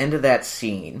happens at the end of that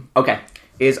scene, okay,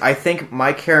 is I think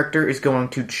my character is going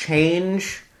to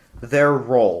change their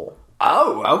role.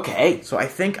 Oh, okay. So I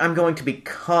think I'm going to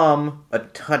become a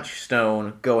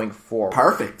touchstone going forward.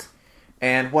 Perfect.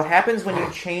 And what happens when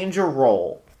you change a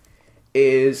role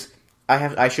is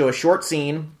I show a short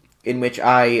scene in which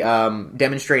I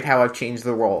demonstrate how I've changed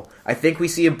the role. I think we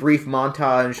see a brief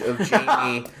montage of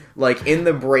Jamie in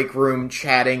the break room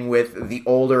chatting with the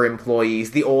older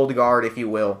employees, the old guard, if you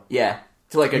will. Yeah.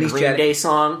 To a Green Day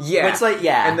song? Yeah. It's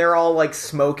yeah. And they're all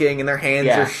smoking and their hands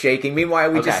are shaking.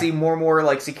 Meanwhile, we just see more and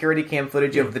more security cam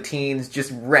footage of the teens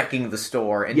just wrecking the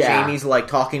store. And Jamie's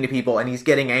talking to people and he's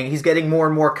getting angry. He's getting more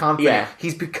and more confident. Yeah.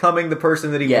 He's becoming the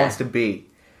person that he wants to be.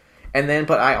 And then,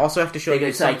 but I also have to show you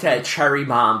it's a cherry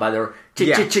bomb by the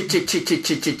cherry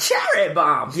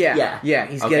bomb. Yeah.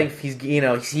 He's getting the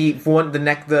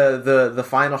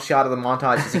final shot of the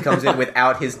montage is he comes in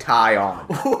without his tie on.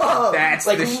 Whoa! That's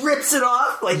rips it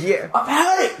off. I've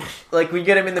had it. We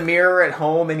get him in the mirror at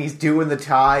home and he's doing the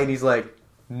tie and he's like,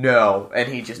 no,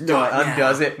 and he just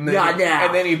undoes it. And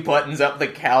then he buttons up the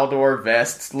Caldor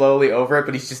vest slowly over it,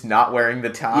 but he's just not wearing the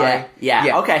tie.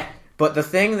 Yeah. Okay. But the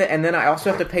thing and then I also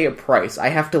have to pay a price. I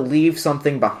have to leave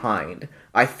something behind.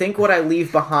 I think what I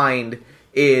leave behind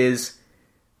is,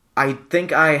 I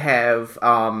think I have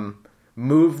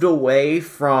moved away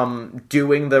from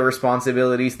doing the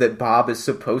responsibilities that Bob is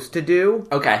supposed to do.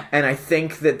 Okay. And I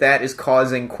think that is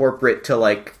causing corporate to,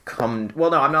 like, come...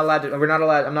 Well, no, I'm not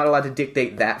allowed to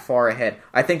dictate that far ahead.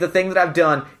 I think the thing that I've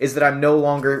done is that I'm no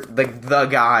longer the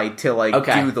guy to, like,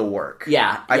 do the work.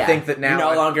 Yeah. I think that now...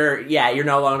 You're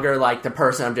no longer, like, the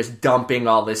person I'm just dumping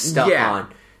all this stuff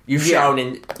on. You've shown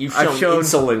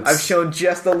insolence. I've shown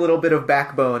just a little bit of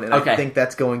backbone, and I think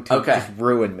that's going to just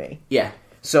ruin me. Yeah.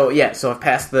 So I've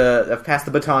passed the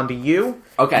baton to you.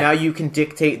 Okay. Now you can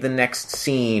dictate the next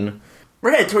scene.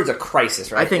 We're headed towards a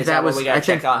crisis, right? I think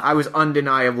I was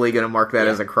undeniably going to mark that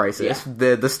as a crisis.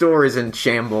 Yeah. The store is in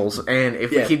shambles, and if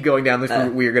we keep going down this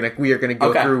route, we are going to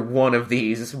go through one of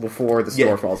these before the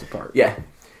store falls apart. Yeah.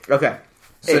 Okay.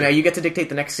 So now you get to dictate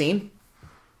the next scene.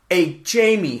 Hey,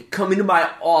 Jamie, come into my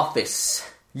office.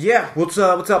 Yeah. What's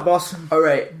up, boss? All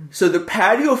right. So the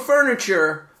patio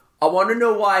furniture, I want to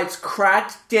know why it's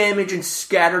cracked, damaged, and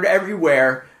scattered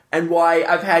everywhere, and why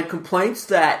I've had complaints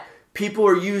that people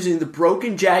are using the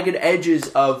broken, jagged edges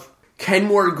of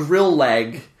Kenmore grill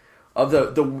leg, of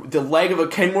the leg of a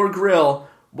Kenmore grill,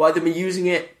 why they've been using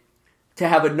it to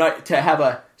have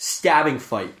a stabbing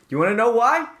fight. You want to know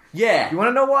why? Yeah. You want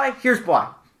to know why? Here's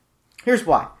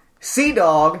why.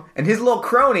 Sea-Dog and his little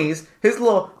cronies, his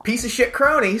little piece of shit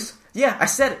cronies. Yeah, I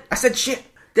said it. I said shit.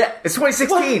 It's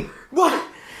 2016. What?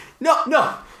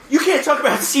 No. You can't talk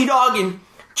about Sea-Dog and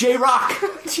J-Rock.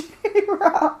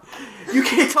 J-Rock. You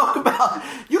can't talk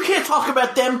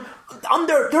about them. I'm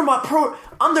their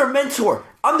mentor.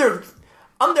 I'm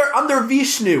their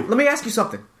Vishnu. Let me ask you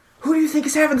something. Who do you think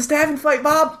is having the stabbing fight,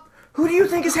 Bob? Who do you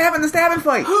think is having the stabbing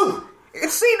fight? Who?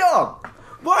 It's Sea-Dog.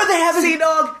 Why are they having...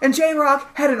 Sea-Dog and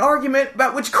J-Rock had an argument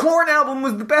about which Korn album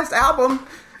was the best album,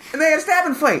 and they had a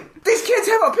stabbing fight. These kids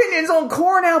have opinions on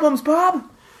Korn albums, Bob.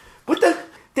 What the...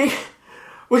 They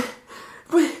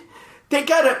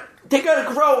gotta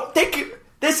grow...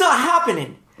 That's not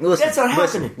happening. That's not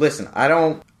happening. Listen, I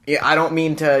don't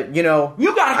mean to,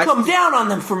 You gotta come down on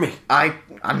them for me.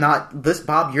 I'm not... This,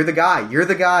 Bob, you're the guy. These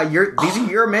are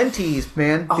your mentees,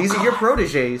 man. These are your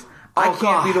proteges. I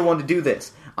can't be the one to do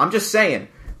this. I'm just saying,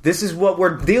 this is what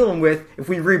we're dealing with if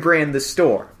we rebrand this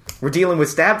store. We're dealing with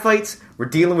stab fights. We're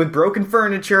dealing with broken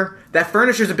furniture. That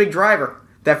furniture's a big driver.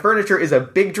 That furniture is a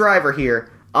big driver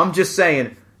here. I'm just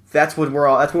saying, that's what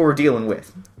we're dealing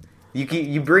with.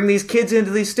 You bring these kids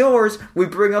into these stores, we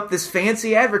bring up this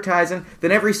fancy advertising,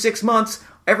 then every 6 months,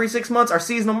 our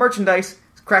seasonal merchandise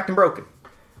is cracked and broken.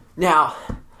 Now,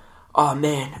 oh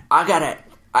man, I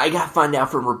gotta find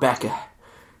out from Rebecca.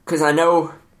 Cause I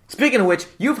know... Speaking of which,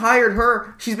 you've hired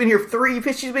her. She's been here 3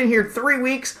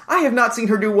 weeks. I have not seen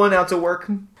her do 1 ounce of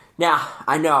work. Now,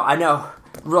 I know.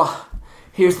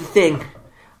 Here's the thing.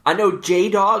 I know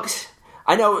Sea-Dog's,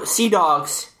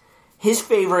 his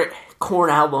favorite Korn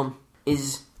album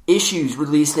is Issues,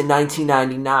 released in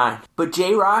 1999. But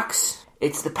J-Rock's,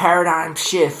 it's The Paradigm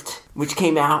Shift, which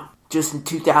came out just in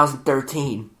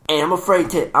 2013. And I'm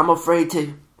afraid to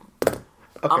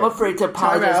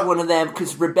apologize to one of them,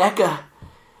 because Rebecca...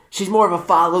 She's more of a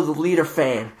Follow the Leader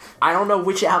fan. I don't know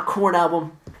which Korn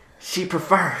album she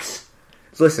prefers.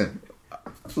 Listen.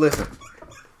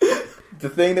 The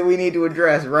thing that we need to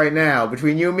address right now,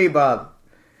 between you and me, Bob,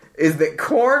 is that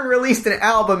Korn released an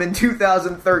album in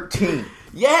 2013.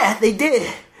 Yeah, they did.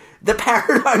 The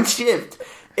Paradigm Shift.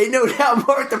 It no doubt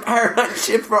marked the paradigm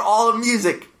shift for all of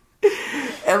music.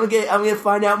 And I'm gonna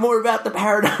find out more about the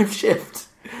Paradigm Shift.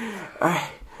 Alright.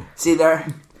 See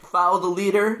there? Follow the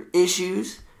Leader,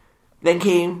 Issues. Then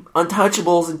came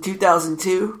Untouchables in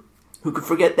 2002. Who could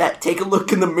forget that? Take a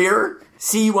Look in the Mirror.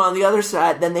 See You on the Other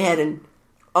Side. Then they had an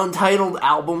Untitled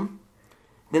album.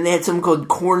 Then they had something called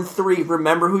Korn 3,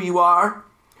 Remember Who You Are.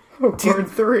 Korn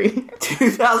 3.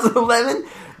 2011,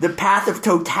 The Path of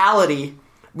Totality,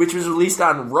 which was released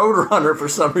on Roadrunner for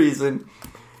some reason.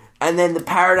 And then The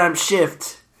Paradigm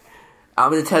Shift. I'm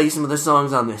going to tell you some of the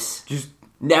songs on this. Just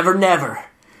Never Never,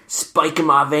 Spike in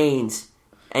My Veins,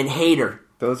 and Hater.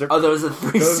 Those are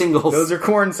 3 singles. Those are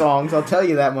Korn songs, I'll tell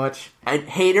you that much. And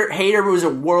Hater was a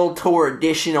World Tour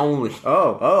edition only.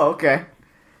 Oh, okay.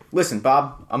 Listen,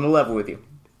 Bob, I'm gonna level with you.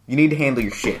 You need to handle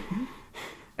your shit.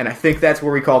 And I think that's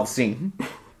where we call the scene.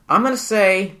 I'm gonna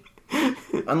say,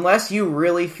 unless you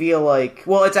really feel like...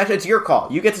 Well, it's your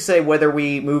call. You get to say whether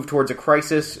we move towards a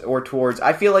crisis or towards...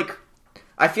 I feel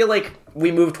like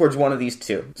we move towards one of these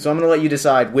two. So I'm gonna let you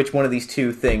decide which one of these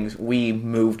two things we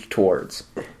moved towards.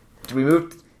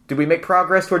 Did we make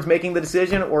progress towards making the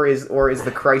decision, or is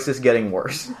the crisis getting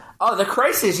worse? Oh, the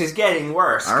crisis is getting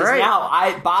worse. All right.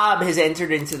 Now Bob has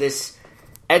entered into this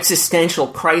existential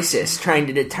crisis, trying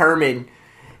to determine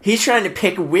He's trying to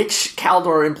pick which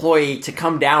Caldor employee to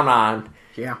come down on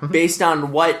Yeah. based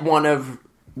on what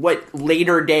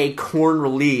later day corn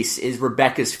release is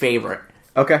Rebecca's favorite.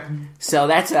 Okay. So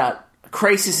that's a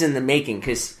crisis in the making,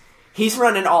 because he's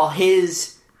running all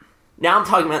his... Now I'm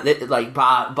talking about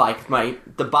Bob,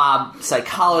 the Bob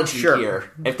psychology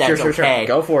here, if that's okay. Sure.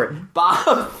 Go for it.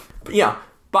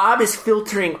 Bob is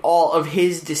filtering all of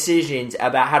his decisions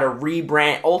about how to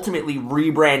ultimately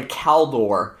rebrand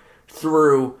Caldor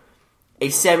through a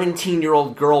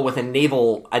 17-year-old girl with a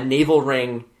navel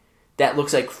ring that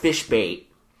looks like fish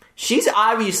bait. She's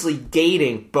obviously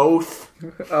dating both.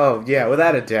 Oh yeah,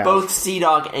 without a doubt. Both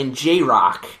Sea-Dog and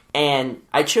J-Rock. And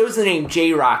I chose the name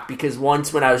J-Rock because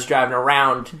once when I was driving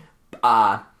around,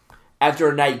 after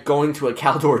a night going to a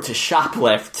Caldor to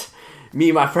shoplift, me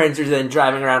and my friends were then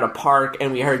driving around a park,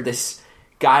 and we heard this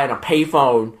guy on a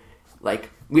payphone.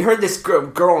 We heard this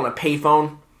girl on a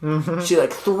payphone. Mm-hmm. She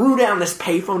threw down this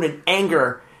payphone in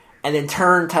anger, and then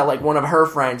turned to one of her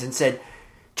friends and said,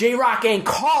 "J-Rock ain't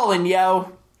calling,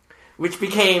 yo." Which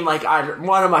became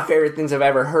one of my favorite things I've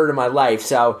ever heard in my life.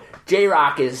 So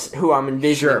J-Rock is who I'm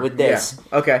envisioning with this.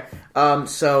 Yeah. Okay.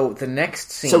 So the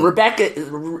next scene. So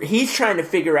Rebecca, he's trying to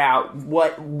figure out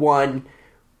who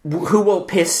will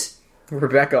piss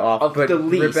Rebecca off, but the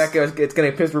least. It's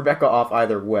going to piss Rebecca off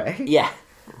either way. Yeah.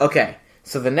 Okay.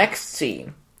 So the next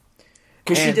scene,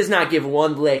 because she does not give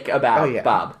one lick about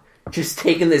Bob. Just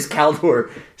taking this Caldor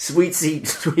sweet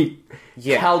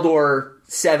Caldor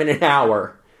 7 an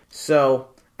hour. So,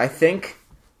 I think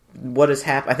what has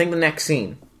happened... I think the next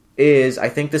scene is... I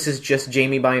think this is just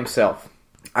Jamie by himself.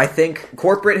 I think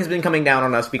corporate has been coming down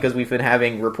on us because we've been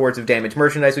having reports of damaged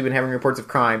merchandise, we've been having reports of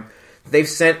crime. They've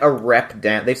sent a rep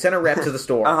down. They've sent a rep to the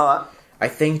store. Uh-huh. I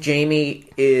think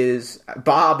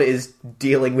Bob is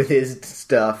dealing with his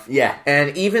stuff. Yeah.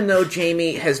 And even though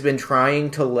Jamie has been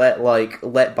trying to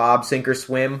let Bob sink or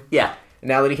swim... Yeah.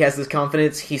 Now that he has this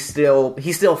confidence, he still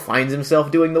finds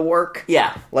himself doing the work.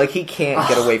 Yeah. He can't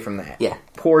get away from that. Yeah.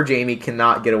 Poor Jamie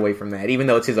cannot get away from that, even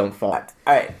though it's his own fault.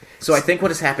 Alright. So I think what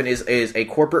has happened is a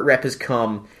corporate rep has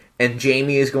come, and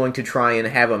Jamie is going to try and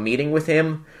have a meeting with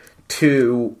him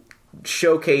to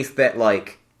showcase that,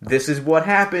 this is what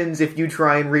happens if you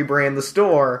try and rebrand the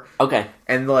store. Okay.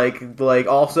 And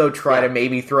also try to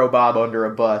maybe throw Bob under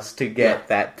a bus to get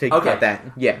that get that.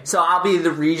 Yeah. So I'll be the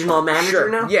regional manager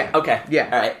now? Yeah. Okay.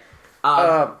 Yeah.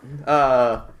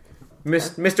 Alright.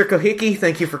 Mr. Kohiki,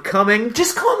 thank you for coming.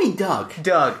 Just call me Doug.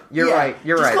 Doug, you're right.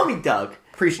 Just call me Doug.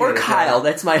 Appreciate it. Or Kyle.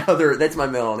 That's my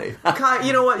middle name. Kyle,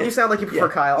 you know what? You sound like you prefer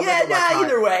Kyle.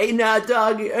 Either way.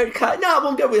 Doug. Kyle. No,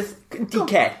 we'll go with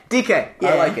DK. DK. Yeah.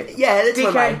 I like it. Yeah, that's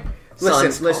what my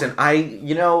Listen.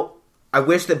 I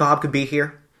wish that Bob could be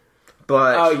here,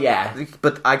 but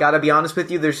but I gotta be honest with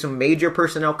you. There's some major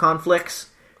personnel conflicts,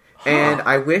 and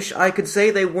I wish I could say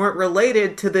they weren't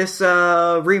related to this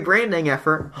rebranding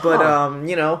effort.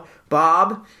 But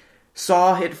Bob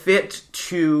saw it fit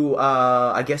to,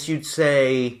 I guess you'd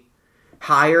say,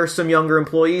 hire some younger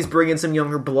employees, bring in some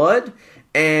younger blood.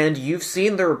 And you've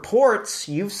seen the reports,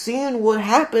 you've seen what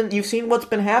happened, you've seen what's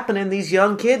been happening. These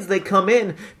young kids, they come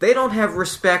in, they don't have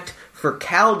respect for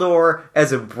Caldor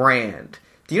as a brand.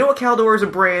 Do you know what Caldor as a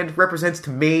brand represents to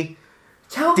me?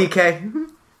 DK?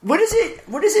 What does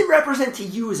it represent to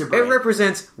you as a brand? It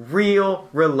represents real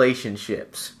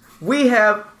relationships. We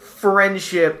have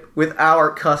friendship with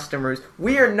our customers.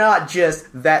 We are not just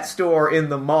that store in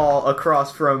the mall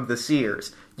across from the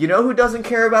Sears. You know who doesn't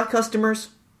care about customers?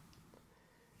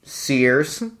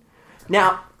 Sears.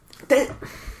 Now,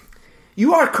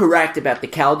 you are correct about the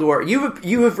Caldor.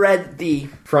 You have read the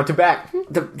front to back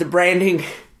the branding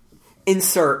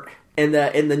insert in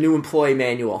the new employee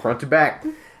manual. Front to back.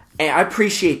 And I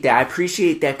appreciate that. I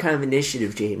appreciate that kind of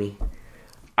initiative, Jamie.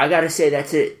 I gotta say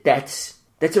that's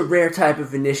a rare type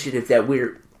of initiative that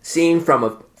we're seeing from a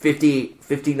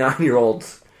 59-year-old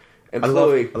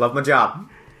employee. I love my job.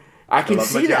 I can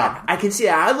see that.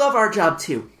 I love our job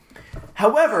too.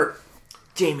 However,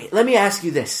 Jamie, let me ask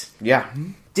you this. Yeah.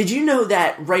 Did you know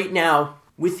that right now,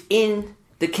 within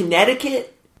the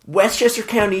Connecticut, Westchester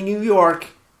County, New York,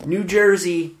 New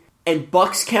Jersey, and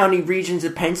Bucks County regions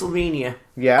of Pennsylvania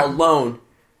alone,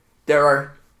 there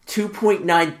are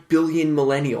 2.9 billion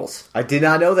millennials? I did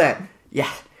not know that.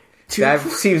 Yeah. That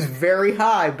seems very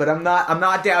high, but I'm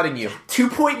not doubting you.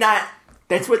 2.9.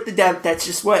 That's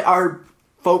just what our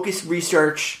focus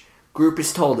research group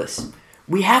has told us.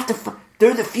 We have to.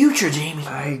 They're the future, Jamie.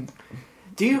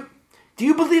 Do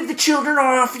you believe the children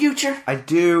are our future? I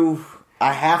do.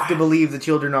 I have to believe the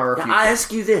children are our future.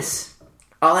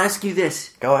 I'll ask you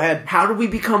this. Go ahead. How do we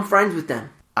become friends with them?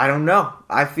 I don't know.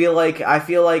 I feel like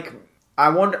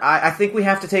I think we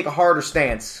have to take a harder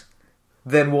stance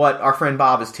than what our friend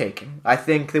Bob is taking. I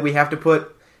think that we have to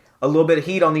put a little bit of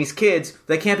heat on these kids.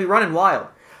 They can't be running wild.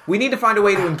 We need to find a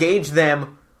way to engage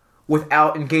them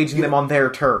without engaging them on their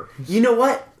terms. You know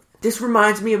what? This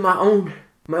reminds me of my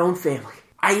own family.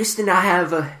 I used to not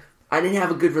have I didn't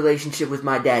have a good relationship with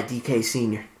my dad, DK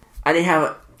Sr. I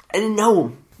didn't know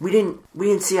him. We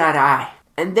didn't see eye to eye.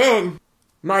 And then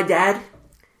my dad,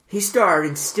 he started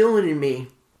instilling in me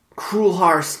cruel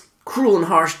and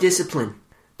harsh discipline.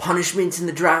 Punishments in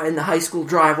the high school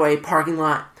driveway, parking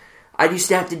lot. I used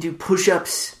to have to do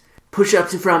push-ups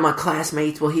in front of my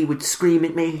classmates while he would scream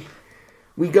at me.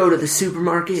 We'd go to the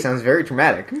supermarket. Sounds very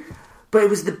traumatic. But it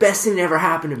was the best thing that ever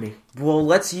happened to me. Well,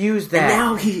 let's use that.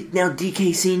 And now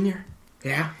DK Sr.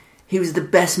 Yeah. He was the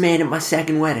best man at my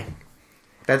second wedding.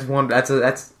 I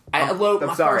eloped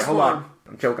my sorry, first hold one. on.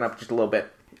 I'm choking up just a little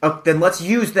bit. Oh, then let's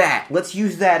use that. Let's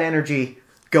use that energy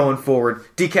going forward.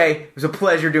 DK, it was a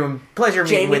pleasure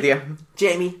meeting with you.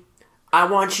 Jamie, I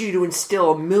want you to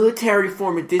instill a military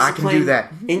form of discipline I can do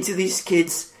that. into these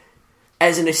kids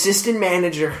as an assistant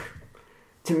manager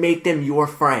to make them your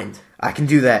friend. I can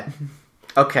do that.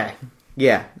 Okay.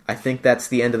 Yeah, I think that's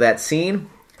the end of that scene.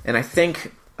 And I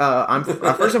think,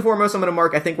 first and foremost, I'm going to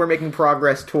mark, I think we're making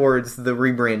progress towards the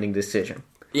rebranding decision.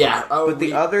 Yeah. But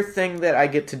the other thing that I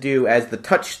get to do as the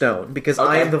touchstone, because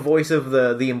I am the voice of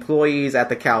the employees at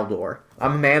the Caldor,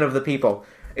 I'm a man of the people,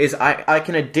 is I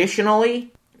can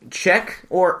additionally check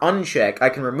or uncheck, I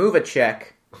can remove a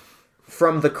check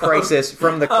from the crisis,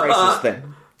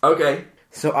 thing. Okay.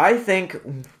 So I think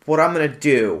what I'm going to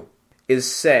do is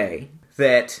say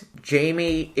that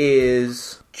Jamie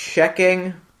is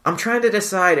checking. I'm trying to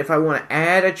decide if I want to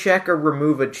add a check or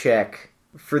remove a check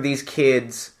for these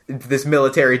kids, this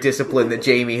military discipline that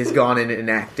Jamie has gone in and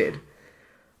enacted.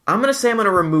 I'm going to say I'm going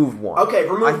to remove one. Okay,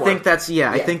 remove one. I think that's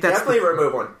definitely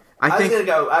remove one.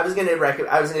 I was going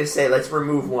to say let's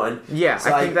remove one. Yeah,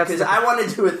 so I think that's because I want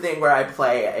to do a thing where I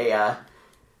play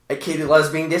a kid who loves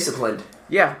being disciplined.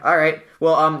 Yeah, all right.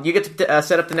 Well, you get to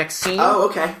set up the next scene. Oh,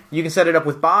 okay. You can set it up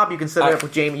with Bob. You can set it up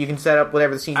with Jamie. You can set up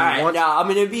whatever the scene you want. Now I'm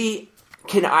going to be.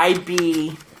 Can I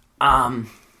be? All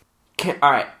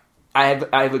right. I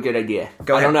have a good idea.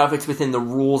 Go ahead. I don't know if it's within the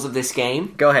rules of this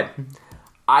game. Go ahead.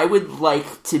 I would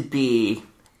like to be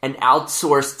an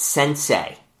outsourced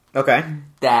sensei Okay.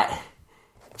 that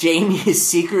Jamie is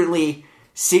secretly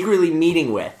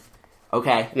meeting with.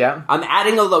 Okay? Yeah. I'm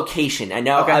adding a location. I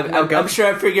know. Okay. I'm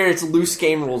sure I figured it's loose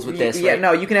game rules with this. Yeah, right?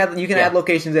 no, you can add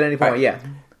locations at any point, Right. yeah.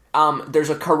 There's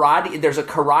a karate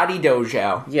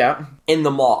dojo Yeah. in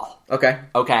the mall. Okay.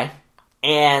 Okay?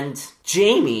 And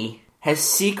Jamie has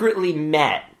secretly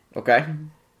met Okay.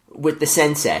 with the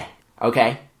sensei.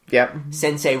 Okay? Yep.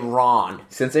 Sensei Ron.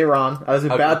 Sensei Ron. I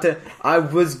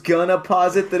was gonna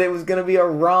posit that it was gonna be a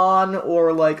Ron or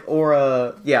a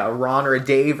Ron or a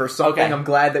Dave or something. Okay. I'm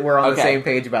glad that we're on the same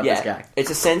page about this guy. It's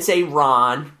a Sensei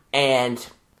Ron, and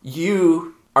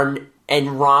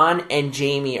Ron and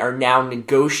Jamie are now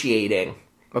negotiating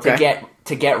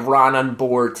to get Ron on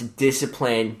board to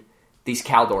discipline these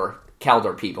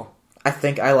Caldor people. I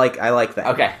think I like that.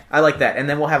 Okay. I like that. And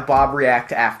then we'll have Bob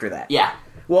react after that. Yeah.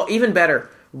 Well, even better.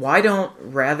 Why don't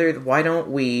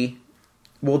we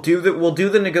we'll do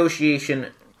the negotiation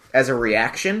as a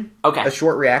reaction. Okay. A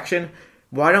short reaction.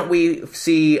 Why don't we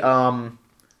see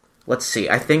let's see.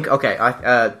 I think let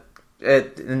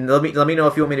me know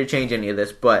if you want me to change any of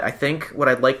this, but I think what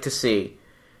I'd like to see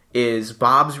is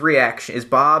Bob's reaction. Is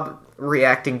Bob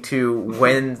reacting to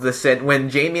when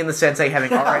Jamie and the sensei,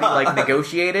 having already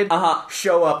negotiated,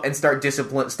 show up and start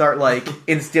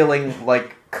instilling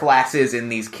classes in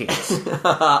these kids.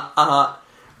 All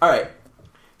right.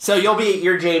 So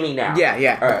you're Jamie now.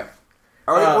 Yeah. All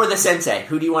right. Or the sensei.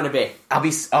 Who do you want to be? I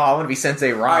want to be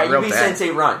Sensei Ron. All right, real you be bad. Sensei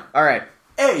Ron. All right.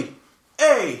 Hey.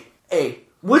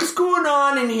 What's going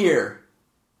on in here?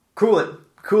 Cool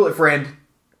it, friend.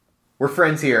 We're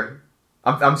friends here.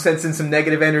 I'm sensing some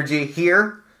negative energy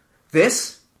here.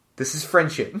 This is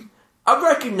friendship. I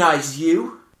recognize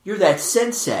you. You're that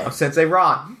sensei. I'm Sensei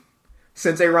Ron.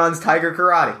 Sensei Ron's Tiger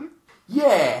Karate.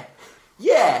 Yeah.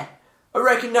 I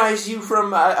recognize you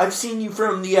from. I've seen you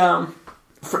from the.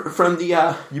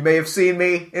 You may have seen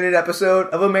me in an episode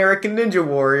of American Ninja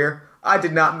Warrior. I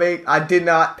did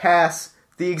not pass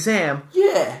the exam.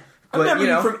 Yeah. I But, remember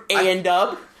you from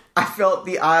A&W. I felt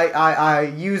I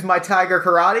used my Tiger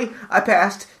Karate. I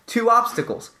passed 2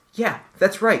 obstacles. Yeah,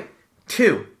 that's right.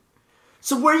 2.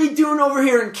 So what are you doing over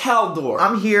here in Caldor?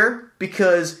 I'm here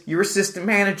because your assistant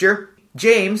manager,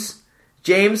 James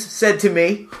said to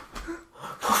me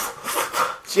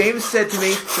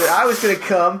that I was going to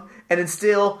come and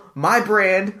instill my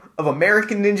brand of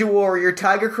American Ninja Warrior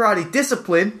Tiger Karate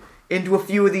discipline into a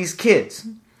few of these kids.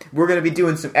 We're going to be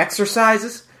doing some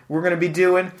exercises. We're going to be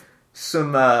doing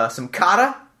some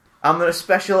kata. I'm going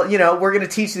to we're going to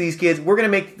teach these kids. We're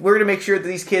going to make sure that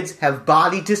these kids have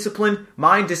body discipline,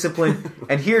 mind discipline,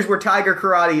 and here's where Tiger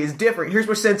Karate is different. Here's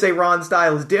where Sensei Ron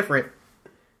style is different.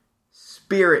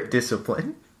 Spirit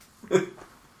discipline.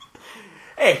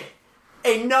 Hey,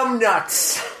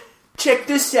 numbnuts. Check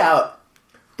this out.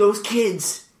 Those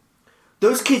kids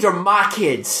are my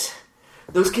kids.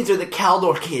 Those kids are the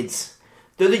Caldor kids.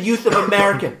 They're the youth of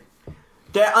America.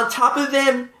 They're on top of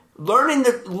them, learning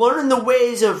the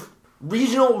ways of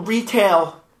regional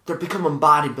retail. They're becoming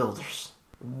bodybuilders.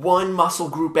 One muscle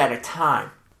group at a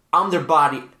time. I'm their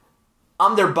body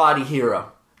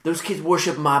hero. Those kids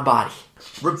worship my body.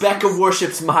 Rebecca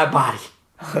worships my body.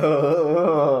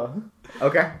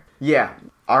 Okay. Yeah.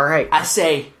 All right. I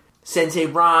say Sensei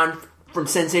Ron from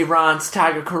Sensei Ron's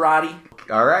Tiger Karate.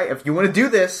 All right. If you want to do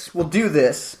this, we'll do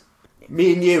this.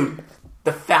 Me and you,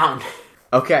 the fountain.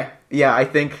 Okay. Yeah, I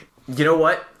think, you know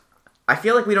what? I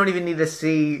feel like we don't even need to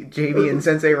see Jamie and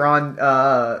Sensei Ron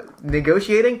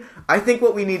negotiating. I think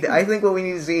what we need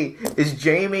to see is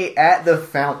Jamie at the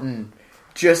fountain,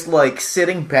 just like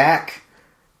sitting back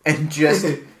and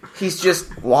he's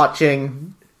just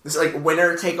watching. It's like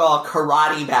winner take all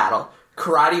karate battle.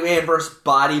 Karate man versus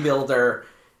bodybuilder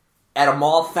at a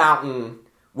mall fountain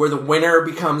where the winner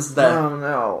becomes the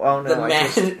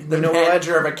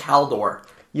manager of a Caldor.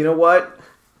 You know what?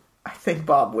 I think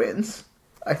Bob wins.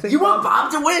 Want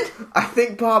Bob to win? I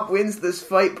think Bob wins this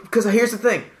fight because here's the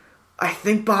thing. I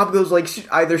think Bob goes like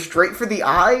either straight for the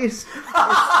eyes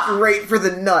or straight for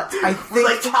the nuts. I think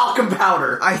like talcum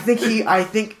powder. I think he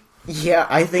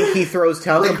throws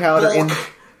talcum powder in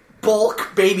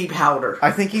bulk baby powder. I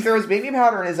think he throws baby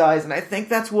powder in his eyes, and I think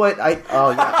that's what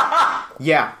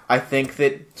yeah, I think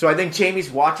that. So I think Jamie's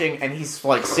watching, and he's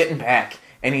like sitting back.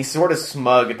 And he's sort of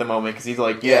smug at the moment because he's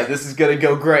like, yeah, this is going to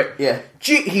go great. Yeah.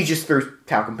 Gee, he just threw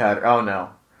talcum powder. Oh,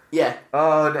 no. Yeah.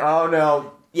 Oh,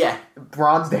 no. Yeah.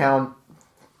 Bron's down.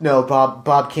 No,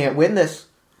 Bob can't win this.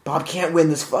 Bob can't win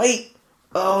this fight.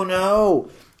 Oh, no.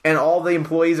 And all the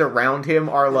employees around him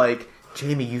are like,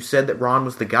 Jamie, you said that Ron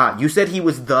was the guy. You said he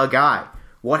was the guy.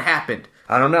 What happened?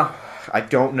 I don't know.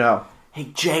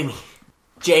 Hey, Jamie,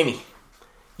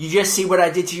 you just see what I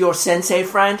did to your sensei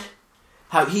friend?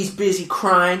 How he's busy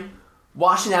crying,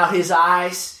 washing out his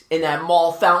eyes in that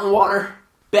mall fountain water,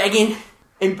 begging,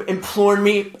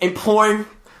 imploring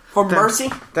for mercy.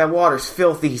 That water's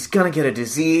filthy. He's gonna get a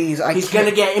disease. He's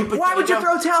gonna get impetigo. Why would you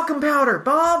throw talcum powder,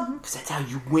 Bob? Because that's how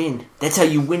you win. That's how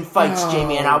you win fights,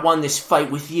 Jamie, and I won this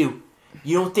fight with you.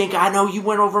 You don't think I know you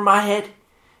went over my head?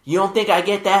 You don't think I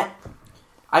get that?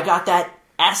 I got that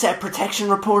asset protection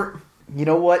report? You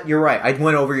know what? You're right. I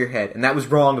went over your head, and that was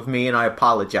wrong of me, and I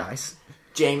apologize.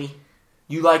 Jamie,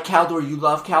 you like Caldor? You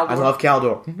love Caldor? I love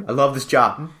Caldor. I love this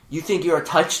job. You think you're a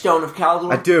touchstone of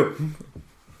Caldor? I do.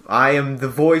 I am the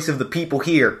voice of the people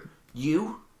here.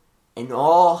 You and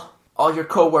all your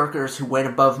coworkers who went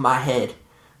above my head,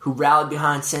 who rallied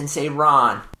behind Sensei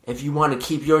Ron. If you want to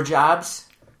keep your jobs...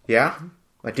 Yeah,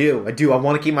 I do. I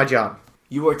want to keep my job.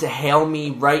 You are to hail me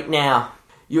right now.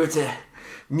 You are to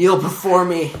kneel before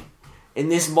me in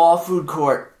this mall food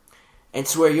court and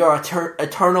swear your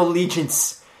eternal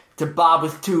allegiance to Bob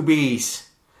with 2 B's.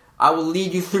 I will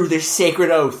lead you through this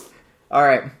sacred oath. All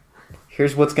right.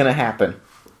 Here's what's going to happen.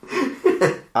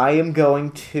 I am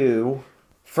going to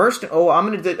first. I'm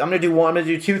going to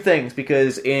do 2 things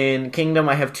because in Kingdom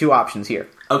I have 2 options here.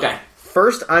 Okay.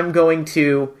 First, I'm going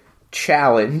to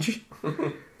challenge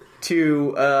I'm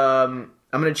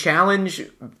going to challenge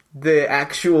the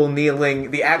actual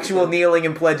kneeling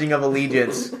and pledging of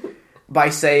allegiance. By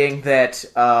saying that,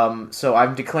 so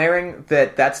I'm declaring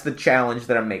that that's the challenge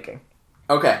that I'm making.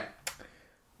 Okay.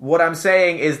 What I'm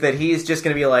saying is that he's just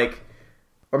going to be like,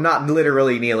 I'm not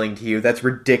literally kneeling to you. That's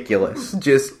ridiculous.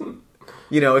 Just,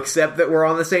 accept that we're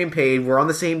on the same page, we're on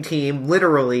the same team,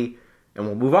 literally, and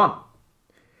we'll move on.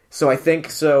 So I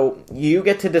think, you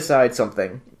get to decide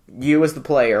something. You as the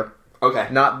player. Okay.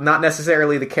 Not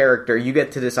necessarily the character. You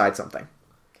get to decide something.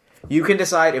 You can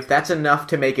decide if that's enough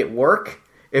to make it work.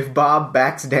 If Bob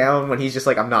backs down when he's just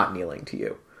like, I'm not kneeling to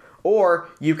you. Or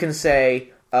you can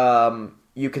say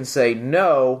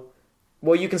no.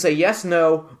 Well, you can say yes,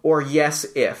 no, or yes,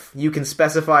 if. You can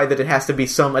specify that it has to be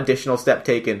some additional step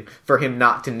taken for him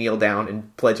not to kneel down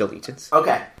and pledge allegiance.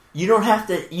 Okay. You don't have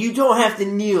to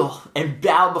kneel and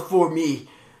bow before me,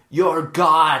 your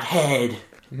Godhead.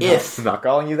 No, I'm not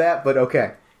calling you that, but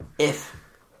okay. If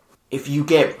you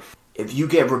get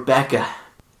Rebecca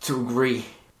to agree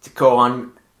to go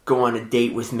on go on a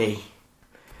date with me.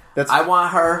 That's I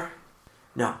want her...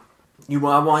 No. You know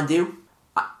what I want to do?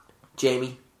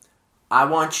 Jamie, I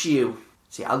want you...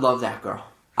 See, I love that girl.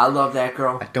 I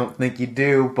don't think you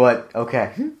do, but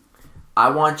okay. I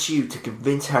want you to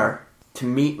convince her to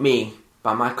meet me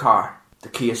by my car, the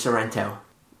Kia Sorrento.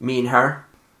 Me and her,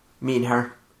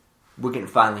 we're gonna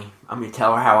finally... I'm gonna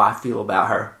tell her how I feel about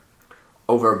her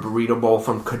over a burrito bowl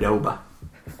from Qdoba.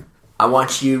 I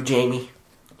want you, Jamie.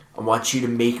 I want you to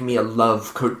make me a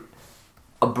burrito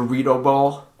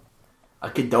bowl, a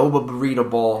Qdoba burrito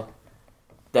bowl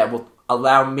that will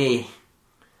allow me,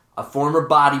 a former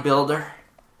bodybuilder,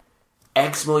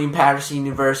 ex-William Patterson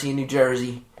University in New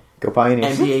Jersey, Go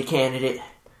Pioneers. NBA candidate,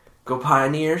 Go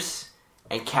Pioneers,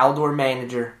 and Caldor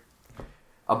manager,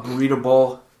 a burrito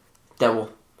bowl that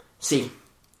will... See,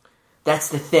 that's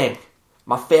the thing.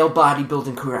 My failed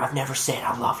bodybuilding career, I've never said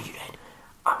I love you then.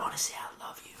 I want to say I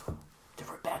love you to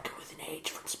Rebecca with an H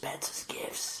from Spencer's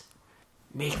Gifts.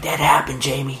 Make that happen,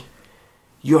 Jamie.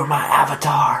 You're my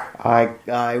avatar.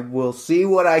 I will see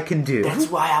what I can do. That's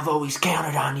why I've always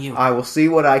counted on you. I will see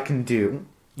what I can do.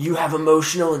 You have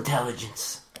emotional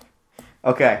intelligence.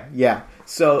 Okay, yeah.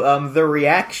 So, the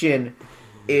reaction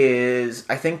is...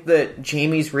 I think that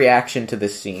Jamie's reaction to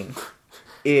this scene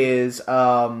is...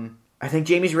 I think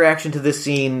Jamie's reaction to this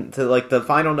scene, to like the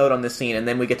final note on this scene, and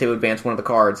then we get to advance one of the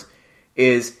cards,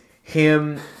 is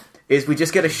we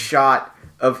just get a shot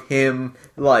of him,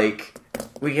 like,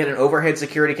 we get an overhead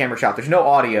security camera shot. There's no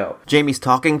audio. Jamie's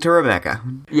talking to Rebecca.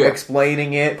 Yeah.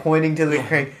 Explaining it, pointing to the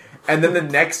crank. And then the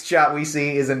next shot we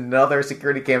see is another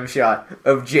security cam shot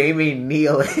of Jamie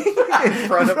kneeling in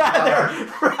front of rather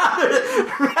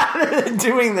than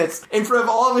doing this in front of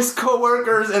all of his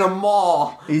coworkers in a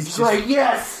mall. He's just like,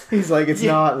 yes! He's like, it's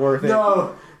not worth it.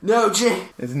 No, Jay.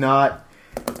 It's not.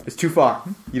 It's too far.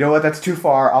 You know what? That's too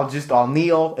far. I'll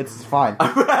kneel. It's fine.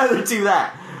 I'd rather do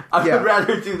that. I would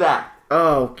rather do that.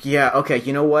 Oh, yeah. Okay,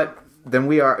 you know what? Then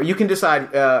we are... You can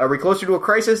decide, are we closer to a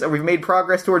crisis? Are we made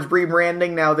progress towards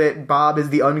rebranding now that Bob is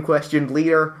the unquestioned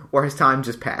leader? Or has time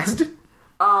just passed?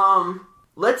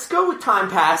 Let's go with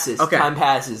time passes. Okay. Time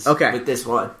passes with this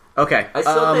one. Okay. I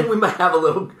still think we might have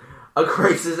a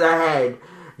crisis ahead.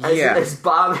 As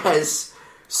Bob has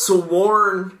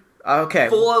sworn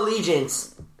full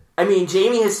allegiance. I mean,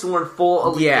 Jamie has sworn full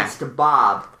allegiance to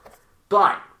Bob.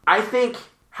 But I think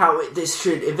this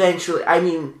should eventually... I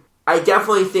mean... I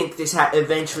definitely think this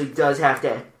eventually does have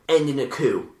to end in a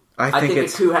coup. I think a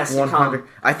coup has to come.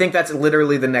 I think that's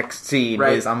literally the next scene.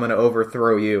 Right. Is I'm going to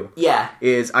overthrow you. Yeah.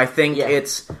 I think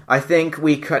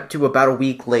we cut to about a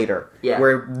week later. Yeah.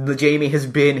 Where Jamie has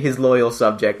been his loyal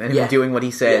subject and he's doing what he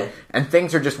said, and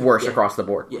things are just worse across the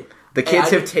board. Yeah. The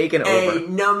kids have taken over. Hey,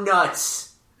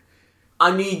 numbnuts!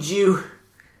 I need you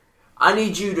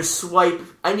to swipe.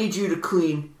 I need you to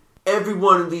clean every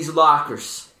one of these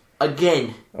lockers.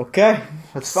 Again. Okay,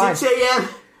 that's fine.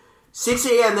 6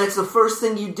 a.m., that's the first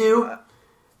thing you do.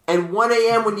 And 1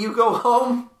 a.m. when you go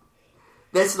home,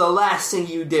 that's the last thing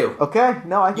you do. Okay,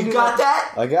 no, I can You got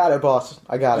that? I got it, boss.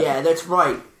 I got it. Yeah, that's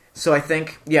right. So I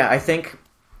think that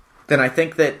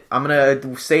I'm going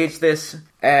to stage this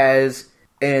as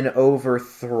an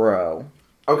overthrow.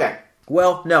 Okay.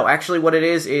 Well, no, actually what it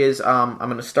is I'm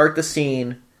going to start the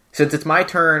scene. Since it's my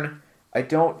turn,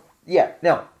 let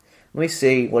me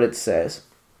see what it says.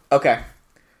 Okay.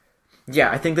 Yeah,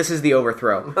 I think this is the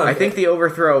overthrow. Okay. I think the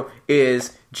overthrow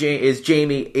is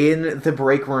Jamie in the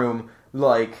break room,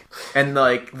 and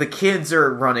the kids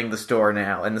are running the store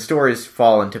now, and the store is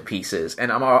fallen to pieces.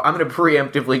 And I'm going to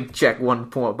preemptively check one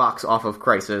box off of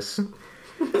Crisis.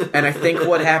 And I think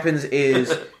what happens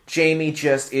is Jamie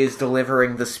just is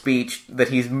delivering the speech that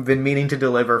he's been meaning to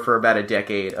deliver for about a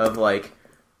decade of,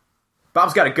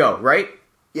 Bob's got to go, right?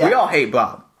 Yeah. We all hate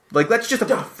Bob. That's just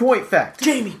a point fact.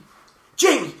 Jamie,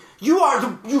 you are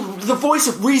the voice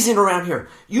of reason around here.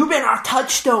 You've been our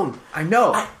touchstone. I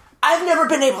know. I've never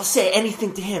been able to say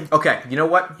anything to him. Okay, you know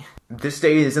what? This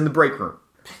day is in the break room,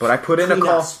 but I put in a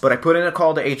call. But I put in a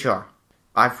call to HR.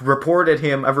 I've reported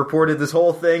him. I've reported this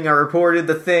whole thing. I reported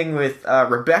the thing with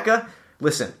Rebecca.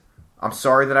 Listen, I'm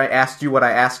sorry that I asked you what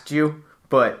I asked you,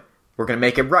 but we're going to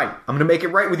make it right. I'm going to make it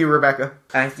right with you, Rebecca.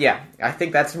 And I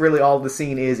think that's really all the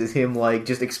scene is him,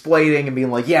 just explaining and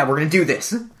being yeah, we're going to do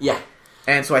this. Yeah.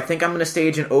 And so I think I'm going to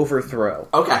stage an overthrow.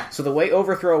 Okay. So the way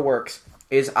overthrow works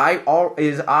is I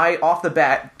off the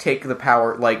bat take the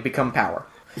power, become power.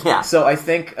 Yeah. So I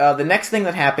think the next thing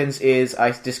that happens is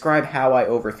I describe how I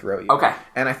overthrow you. Okay.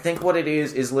 And I think what it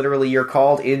is literally you're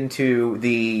called into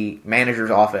the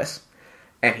manager's office.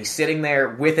 And he's sitting there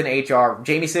with an HR...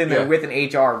 Jamie's sitting there with an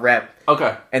HR rep.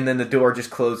 Okay. And then the door just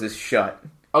closes shut.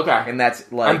 Okay. And that's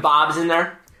And Bob's in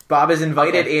there? Bob is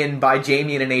invited Okay. in by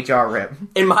Jamie and an HR rep.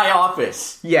 In my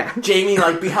office. Yeah. Jamie,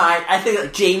 behind... I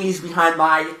think Jamie's behind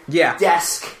my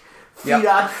desk. Feet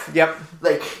up. Yep.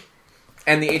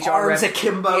 And the HR arms rep...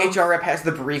 akimbo. The HR rep has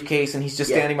the briefcase, and he's just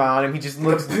standing behind him. He just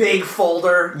looks... Big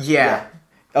folder. Yeah.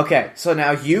 Okay, so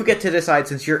now you get to decide,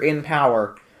 since you're in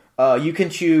power, you can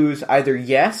choose either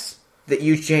yes, that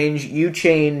you choose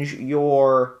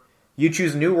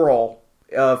a new role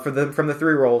from the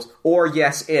 3 roles, or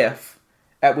yes if,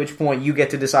 at which point you get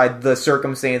to decide the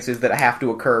circumstances that have to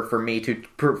occur for me to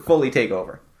fully take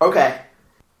over. Okay.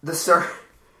 The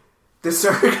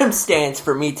circumstance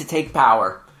for me to take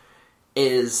power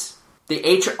is the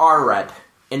HR rep,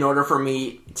 in order for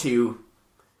me to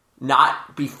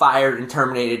not be fired and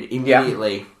terminated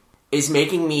immediately, is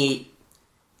making me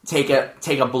take a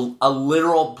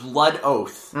literal blood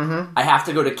oath. Mm-hmm. I have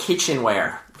to go to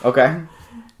Kitchenware. Okay.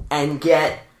 And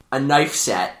get a knife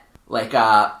set,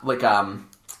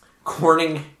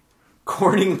 Corning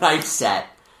knife set.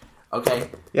 Okay.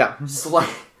 Yeah. Slice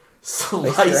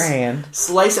your hand.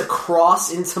 Slice a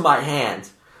cross into my hand,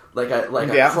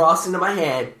 a cross into my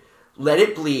hand. Let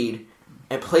it bleed,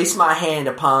 and place my hand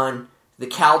upon the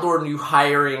Caldor new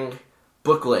hiring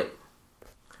booklet.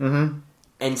 Mm-hmm.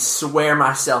 And swear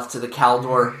myself to the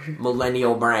Caldor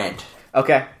Millennial brand.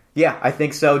 Okay. Yeah, I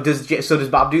think so. Does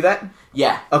Bob do that?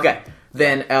 Yeah. Okay.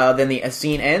 Then the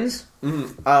scene ends.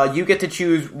 Mm-hmm. You get to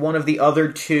choose one of the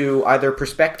other 2, either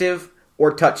perspective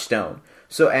or touchstone.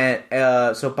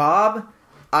 So Bob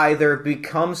either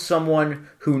becomes someone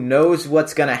who knows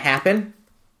what's going to happen.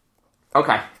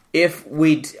 Okay. If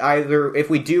we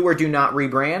do or do not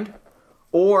rebrand,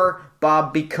 or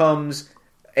Bob becomes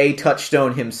a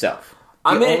touchstone himself.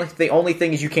 The only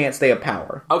thing is you can't stay at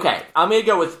power. Okay, I'm gonna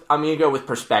go with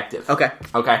perspective. Okay.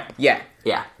 Yeah.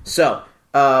 Yeah. So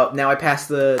now I pass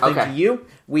the thing Okay. to you.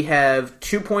 We have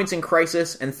 2 points in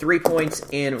crisis and 3 points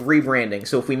in rebranding.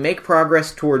 So if we make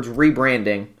progress towards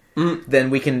rebranding, then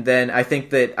we can. Then I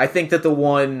think that the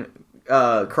one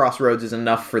crossroads is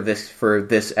enough for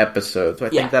this episode. So I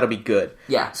think that'll be good.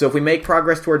 Yeah. So if we make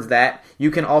progress towards that,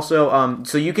 you can also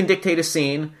so you can dictate a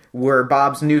scene where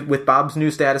Bob's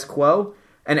new status quo,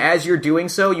 and as you're doing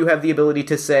so, you have the ability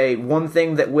to say one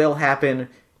thing that will happen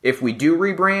if we do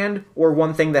rebrand, or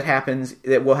one thing that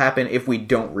will happen if we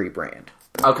don't rebrand.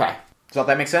 Okay. Does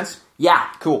that make sense? Yeah.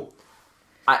 Cool.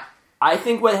 I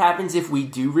think what happens if we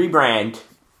do rebrand,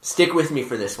 stick with me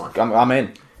for this one. I'm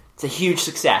in. It's a huge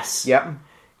success. Yep.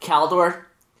 Caldor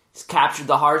has captured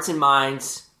the hearts and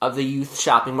minds of the youth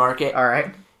shopping market. All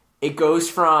right. It goes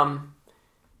from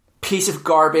piece of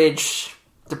garbage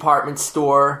department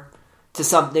store to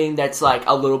something that's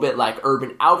a little bit like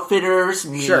Urban Outfitters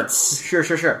meets...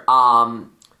 Sure.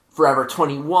 Forever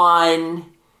 21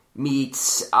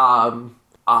 meets, it's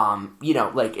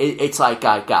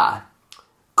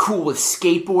cool with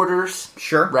skateboarders.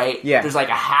 Sure. Right? Yeah. There's a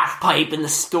half pipe in the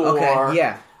store. Okay,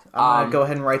 yeah. I'm going to go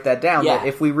ahead and write that down. Yeah. That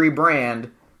if we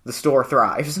rebrand, the store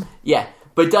thrives. Yeah.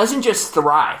 But it doesn't just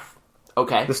thrive.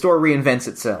 Okay? The store reinvents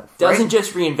itself. Doesn't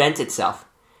just reinvent itself.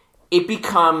 It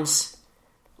becomes,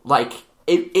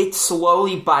 it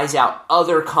slowly buys out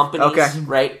other companies. Okay.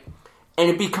 Right? And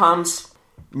it becomes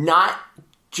not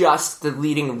just the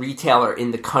leading retailer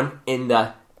in the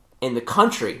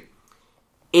country.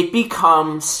 It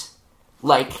becomes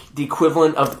the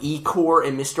equivalent of E-Core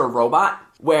and Mr. Robot,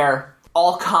 where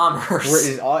all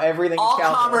commerce, everything all is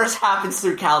Caldor. commerce happens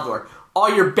through Caldor. All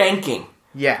your banking,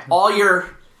 Yeah. all your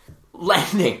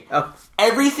lending, Oh.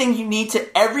 everything you need to,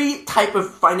 every type of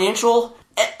financial,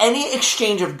 any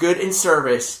exchange of good and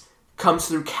service comes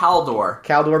through Caldor.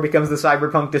 Caldor becomes the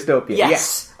cyberpunk dystopia.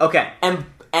 Yes. Okay.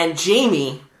 And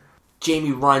Jamie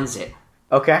runs it.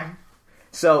 Okay.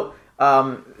 So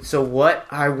what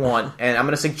I want, and I'm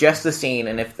going to suggest the scene,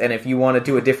 and if you want to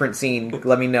do a different scene,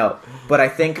 let me know. But I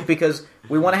think because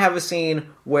we want to have a scene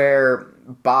where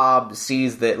Bob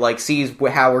sees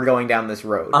how we're going down this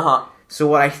road. Uh-huh. So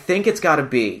what I think it's got to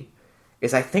be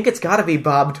is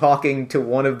Bob talking to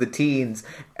one of the teens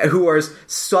who are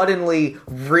suddenly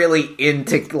really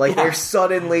into, they're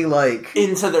suddenly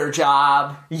Into their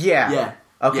job. Yeah. Yeah.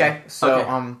 Okay. Yeah. So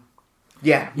Okay.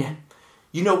 Yeah. Yeah.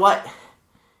 You know what?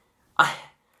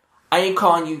 I ain't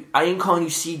calling you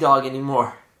Sea Dog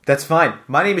anymore. That's fine.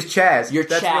 My name is Chaz. You're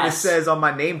That's Chaz. what it says on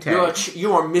my name tag.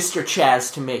 You are Mr.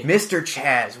 Chaz to me. Mr.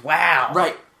 Chaz. Wow.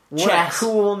 Right. What Chaz. a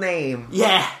cool name.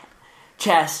 Yeah.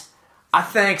 Chaz.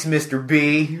 Thanks, Mr.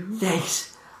 B.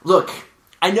 Thanks. Look,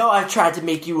 I know I've tried to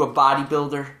make you a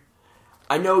bodybuilder.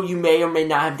 I know you may or may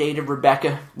not have dated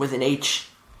Rebecca with an H.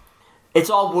 It's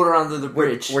all water under the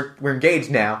bridge. We're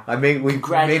engaged now. We made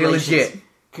it legit.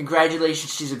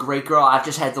 Congratulations, she's a great girl. I've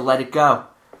just had to let it go.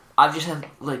 I've just had,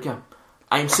 like,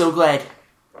 I am so glad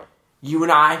you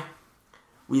and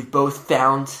we've both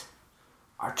found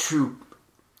our true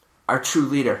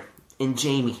leader in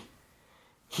Jamie.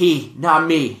 He, not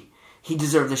me, he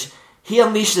deserved this. He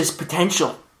unleashed this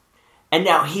potential. And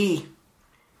now he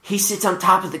sits on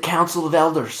top of the Council of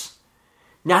Elders.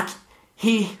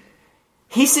 He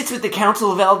sits with the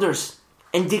Council of Elders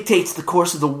and dictates the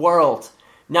course of the world.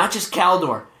 Not just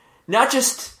Caldor. Not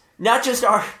just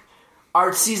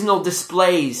our seasonal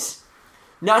displays.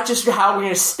 Not just how we're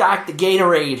going to stock the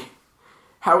Gatorade.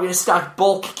 How we're going to stock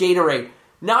bulk Gatorade.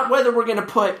 Not whether we're going to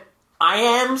put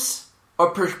IAMS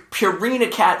or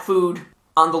Purina cat food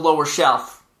on the lower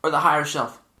shelf or the higher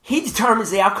shelf. He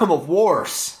determines the outcome of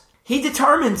wars. He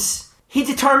determines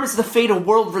the fate of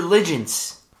world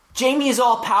religions. Jamie is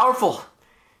all powerful.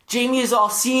 Jamie is all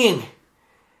seeing.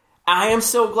 I am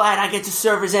so glad I get to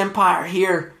serve his empire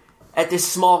here at this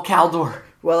small Caldor.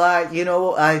 Well,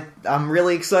 I'm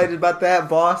really excited about that,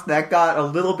 boss. That got a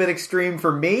little bit extreme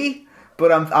for me,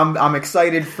 but I'm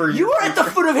excited for you. You are at the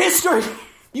foot of history.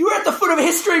 You are at the foot of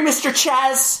history, Mr.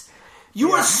 Chaz.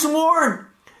 You are sworn.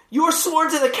 You are sworn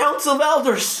to the Council of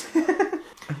Elders.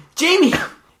 Jamie,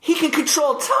 he can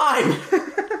control time.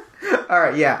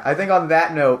 Alright, yeah, I think on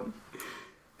that note,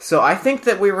 so I think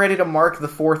that we're ready to mark the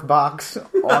fourth box off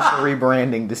the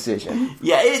rebranding decision.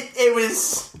 Yeah, it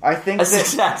was a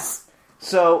success.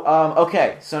 So,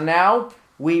 okay, so now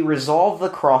we resolve the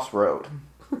crossroad.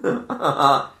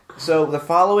 So the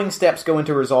following steps go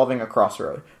into resolving a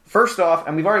crossroad. First off,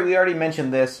 and we already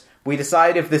mentioned this, we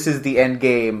decide if this is the end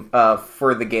game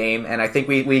for the game, and I think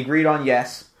we agreed on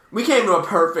yes. We came to a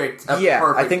perfect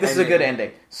I think this is a good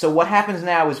ending. So what happens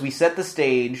now is we set the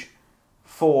stage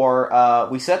for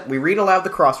we read aloud the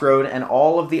crossroad and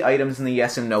all of the items in the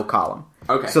yes and no column.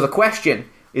 Okay. So the question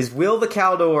is, will the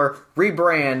Caldor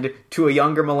rebrand to a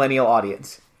younger millennial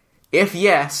audience? If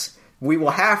yes, we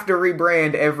will have to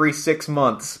rebrand every 6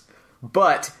 months.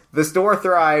 But the store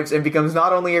thrives and becomes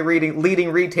not only a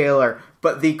leading retailer,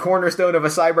 but the cornerstone of a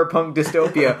cyberpunk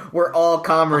dystopia where all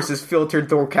commerce is filtered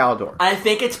through Caldor. I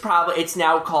think it's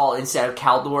now called, instead of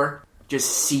Caldor,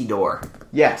 just Seedor.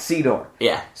 Yeah, Seedor.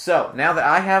 Yeah. So, now that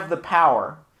I have the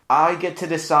power, I get to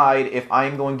decide if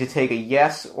I'm going to take a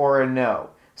yes or a no.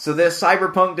 So this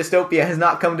cyberpunk dystopia has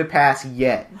not come to pass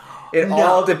yet. It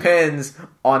all depends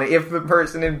on if the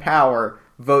person in power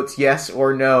votes yes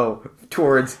or no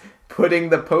towards putting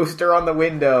the poster on the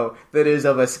window that is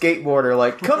of a skateboarder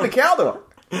like, come to Caldor!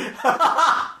 And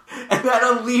that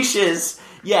unleashes,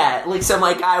 some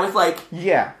guy with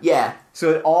Yeah.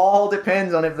 So it all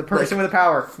depends on if the person with the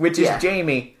power, which is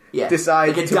Jamie,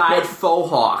 decides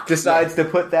to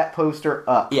put that poster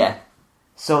up. Yeah.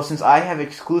 So since I have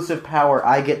exclusive power,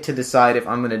 I get to decide if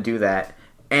I'm going to do that.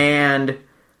 And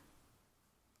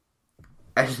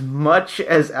as much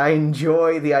as I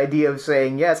enjoy the idea of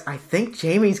saying yes, I think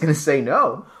Jamie's going to say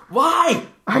no. Why?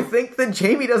 I think that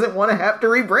Jamie doesn't want to have to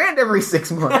rebrand every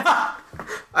 6 months.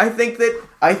 I think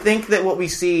that what we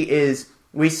see is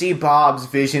Bob's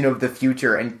vision of the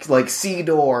future, and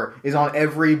Seedor is on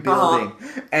every building,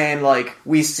 and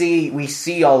we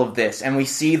see all of this, and we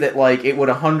see that it would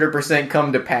 100%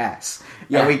 come to pass.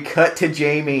 Yeah. And we cut to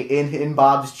Jamie in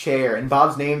Bob's chair, and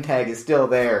Bob's name tag is still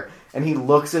there, and he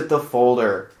looks at the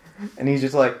folder, and he's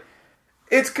just like,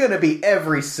 it's gonna be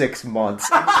every 6 months.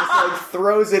 And he just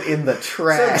throws it in the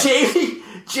trash. So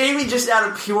Jamie just out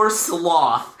of pure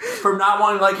sloth from not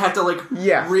wanting to have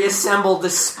to reassemble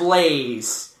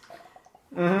displays,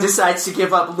 decides to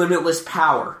give up limitless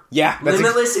power. Yeah,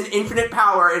 limitless and infinite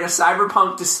power in a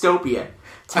cyberpunk dystopia.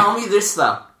 Tell me this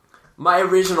though, my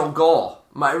original goal.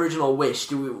 My original wish,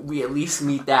 do we at least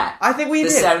meet that? I think we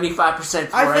did. The 75%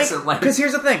 fluorescent light. Because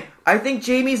here's the thing. I think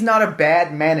Jamie's not a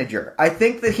bad manager. I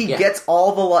think that he gets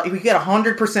all the light. We get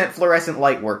 100% fluorescent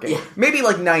light working. Yeah. Maybe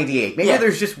 98. Maybe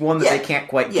there's just one that they can't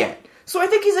quite get. So I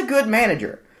think he's a good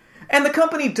manager. And the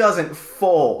company doesn't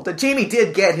fold. Jamie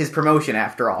did get his promotion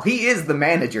after all. He is the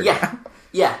manager now.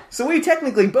 Yeah. So we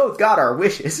technically both got our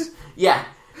wishes. Yeah.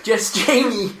 Just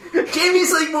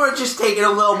Jamie's more just taking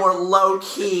a little more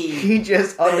low-key. He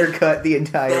just undercut the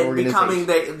entire organization.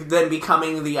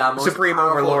 Becoming the most Supreme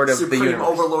Overlord of the universe.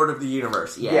 Overlord of the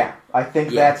universe, Yeah, I think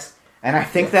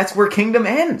that's where Kingdom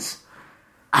ends.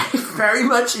 I very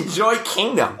much enjoy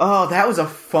Kingdom. Oh, that was a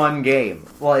fun game.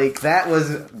 That was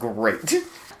great.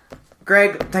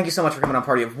 Greg, thank you so much for coming on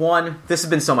Party of One. This has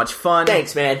been so much fun.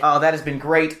 Thanks, man. Oh, that has been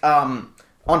great.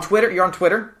 On Twitter, you're on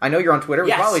Twitter. I know you're on Twitter.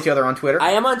 Yes. We follow each other on Twitter.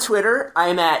 I am on Twitter. I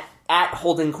am at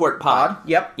Holden Court Pod.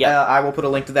 Yep. I will put a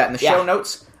link to that in the show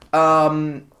notes.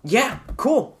 Yeah,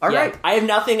 cool. All right. I have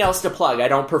nothing else to plug. I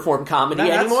don't perform comedy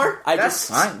anymore. That's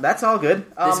fine. That's all good.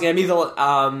 This is gonna be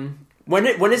the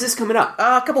when is this coming up?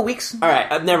 A couple weeks. All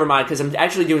right, never mind, because I'm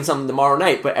actually doing something tomorrow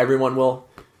night, but everyone will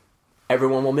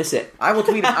miss it. I will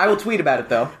tweet. I will tweet about it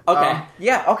though. Okay.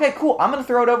 Yeah. Okay. Cool. I'm gonna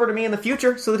throw it over to me in the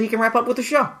future so that he can wrap up with the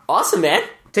show. Awesome, man.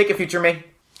 Take it, future me.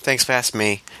 Thanks, past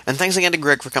me. And thanks again to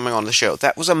Greg for coming on the show.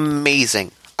 That was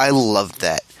amazing. I loved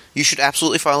that. You should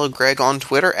absolutely follow Greg on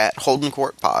Twitter at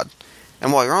HoldenCourtPod.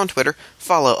 And while you're on Twitter,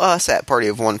 follow us at Party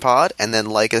of One Pod, and then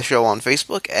like the show on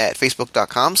Facebook at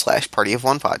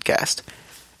facebook.com/PartyOfOnePodcast.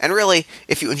 And really,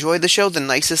 if you enjoyed the show, the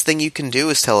nicest thing you can do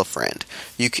is tell a friend.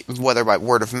 Whether by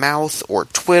word of mouth, or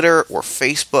Twitter, or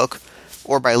Facebook,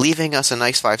 or by leaving us a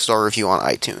nice 5-star review on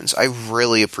iTunes. I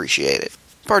really appreciate it.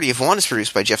 Party of One is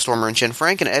produced by Jeff Stormer and Jen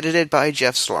Frank and edited by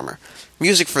Jeff Stormer.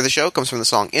 Music for the show comes from the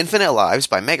song Infinite Lives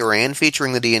by Mega Ran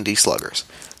featuring the D&D Sluggers.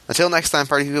 Until next time,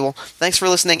 party people, thanks for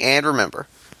listening, and remember,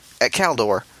 at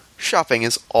Caldor, shopping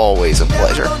is always a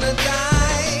pleasure.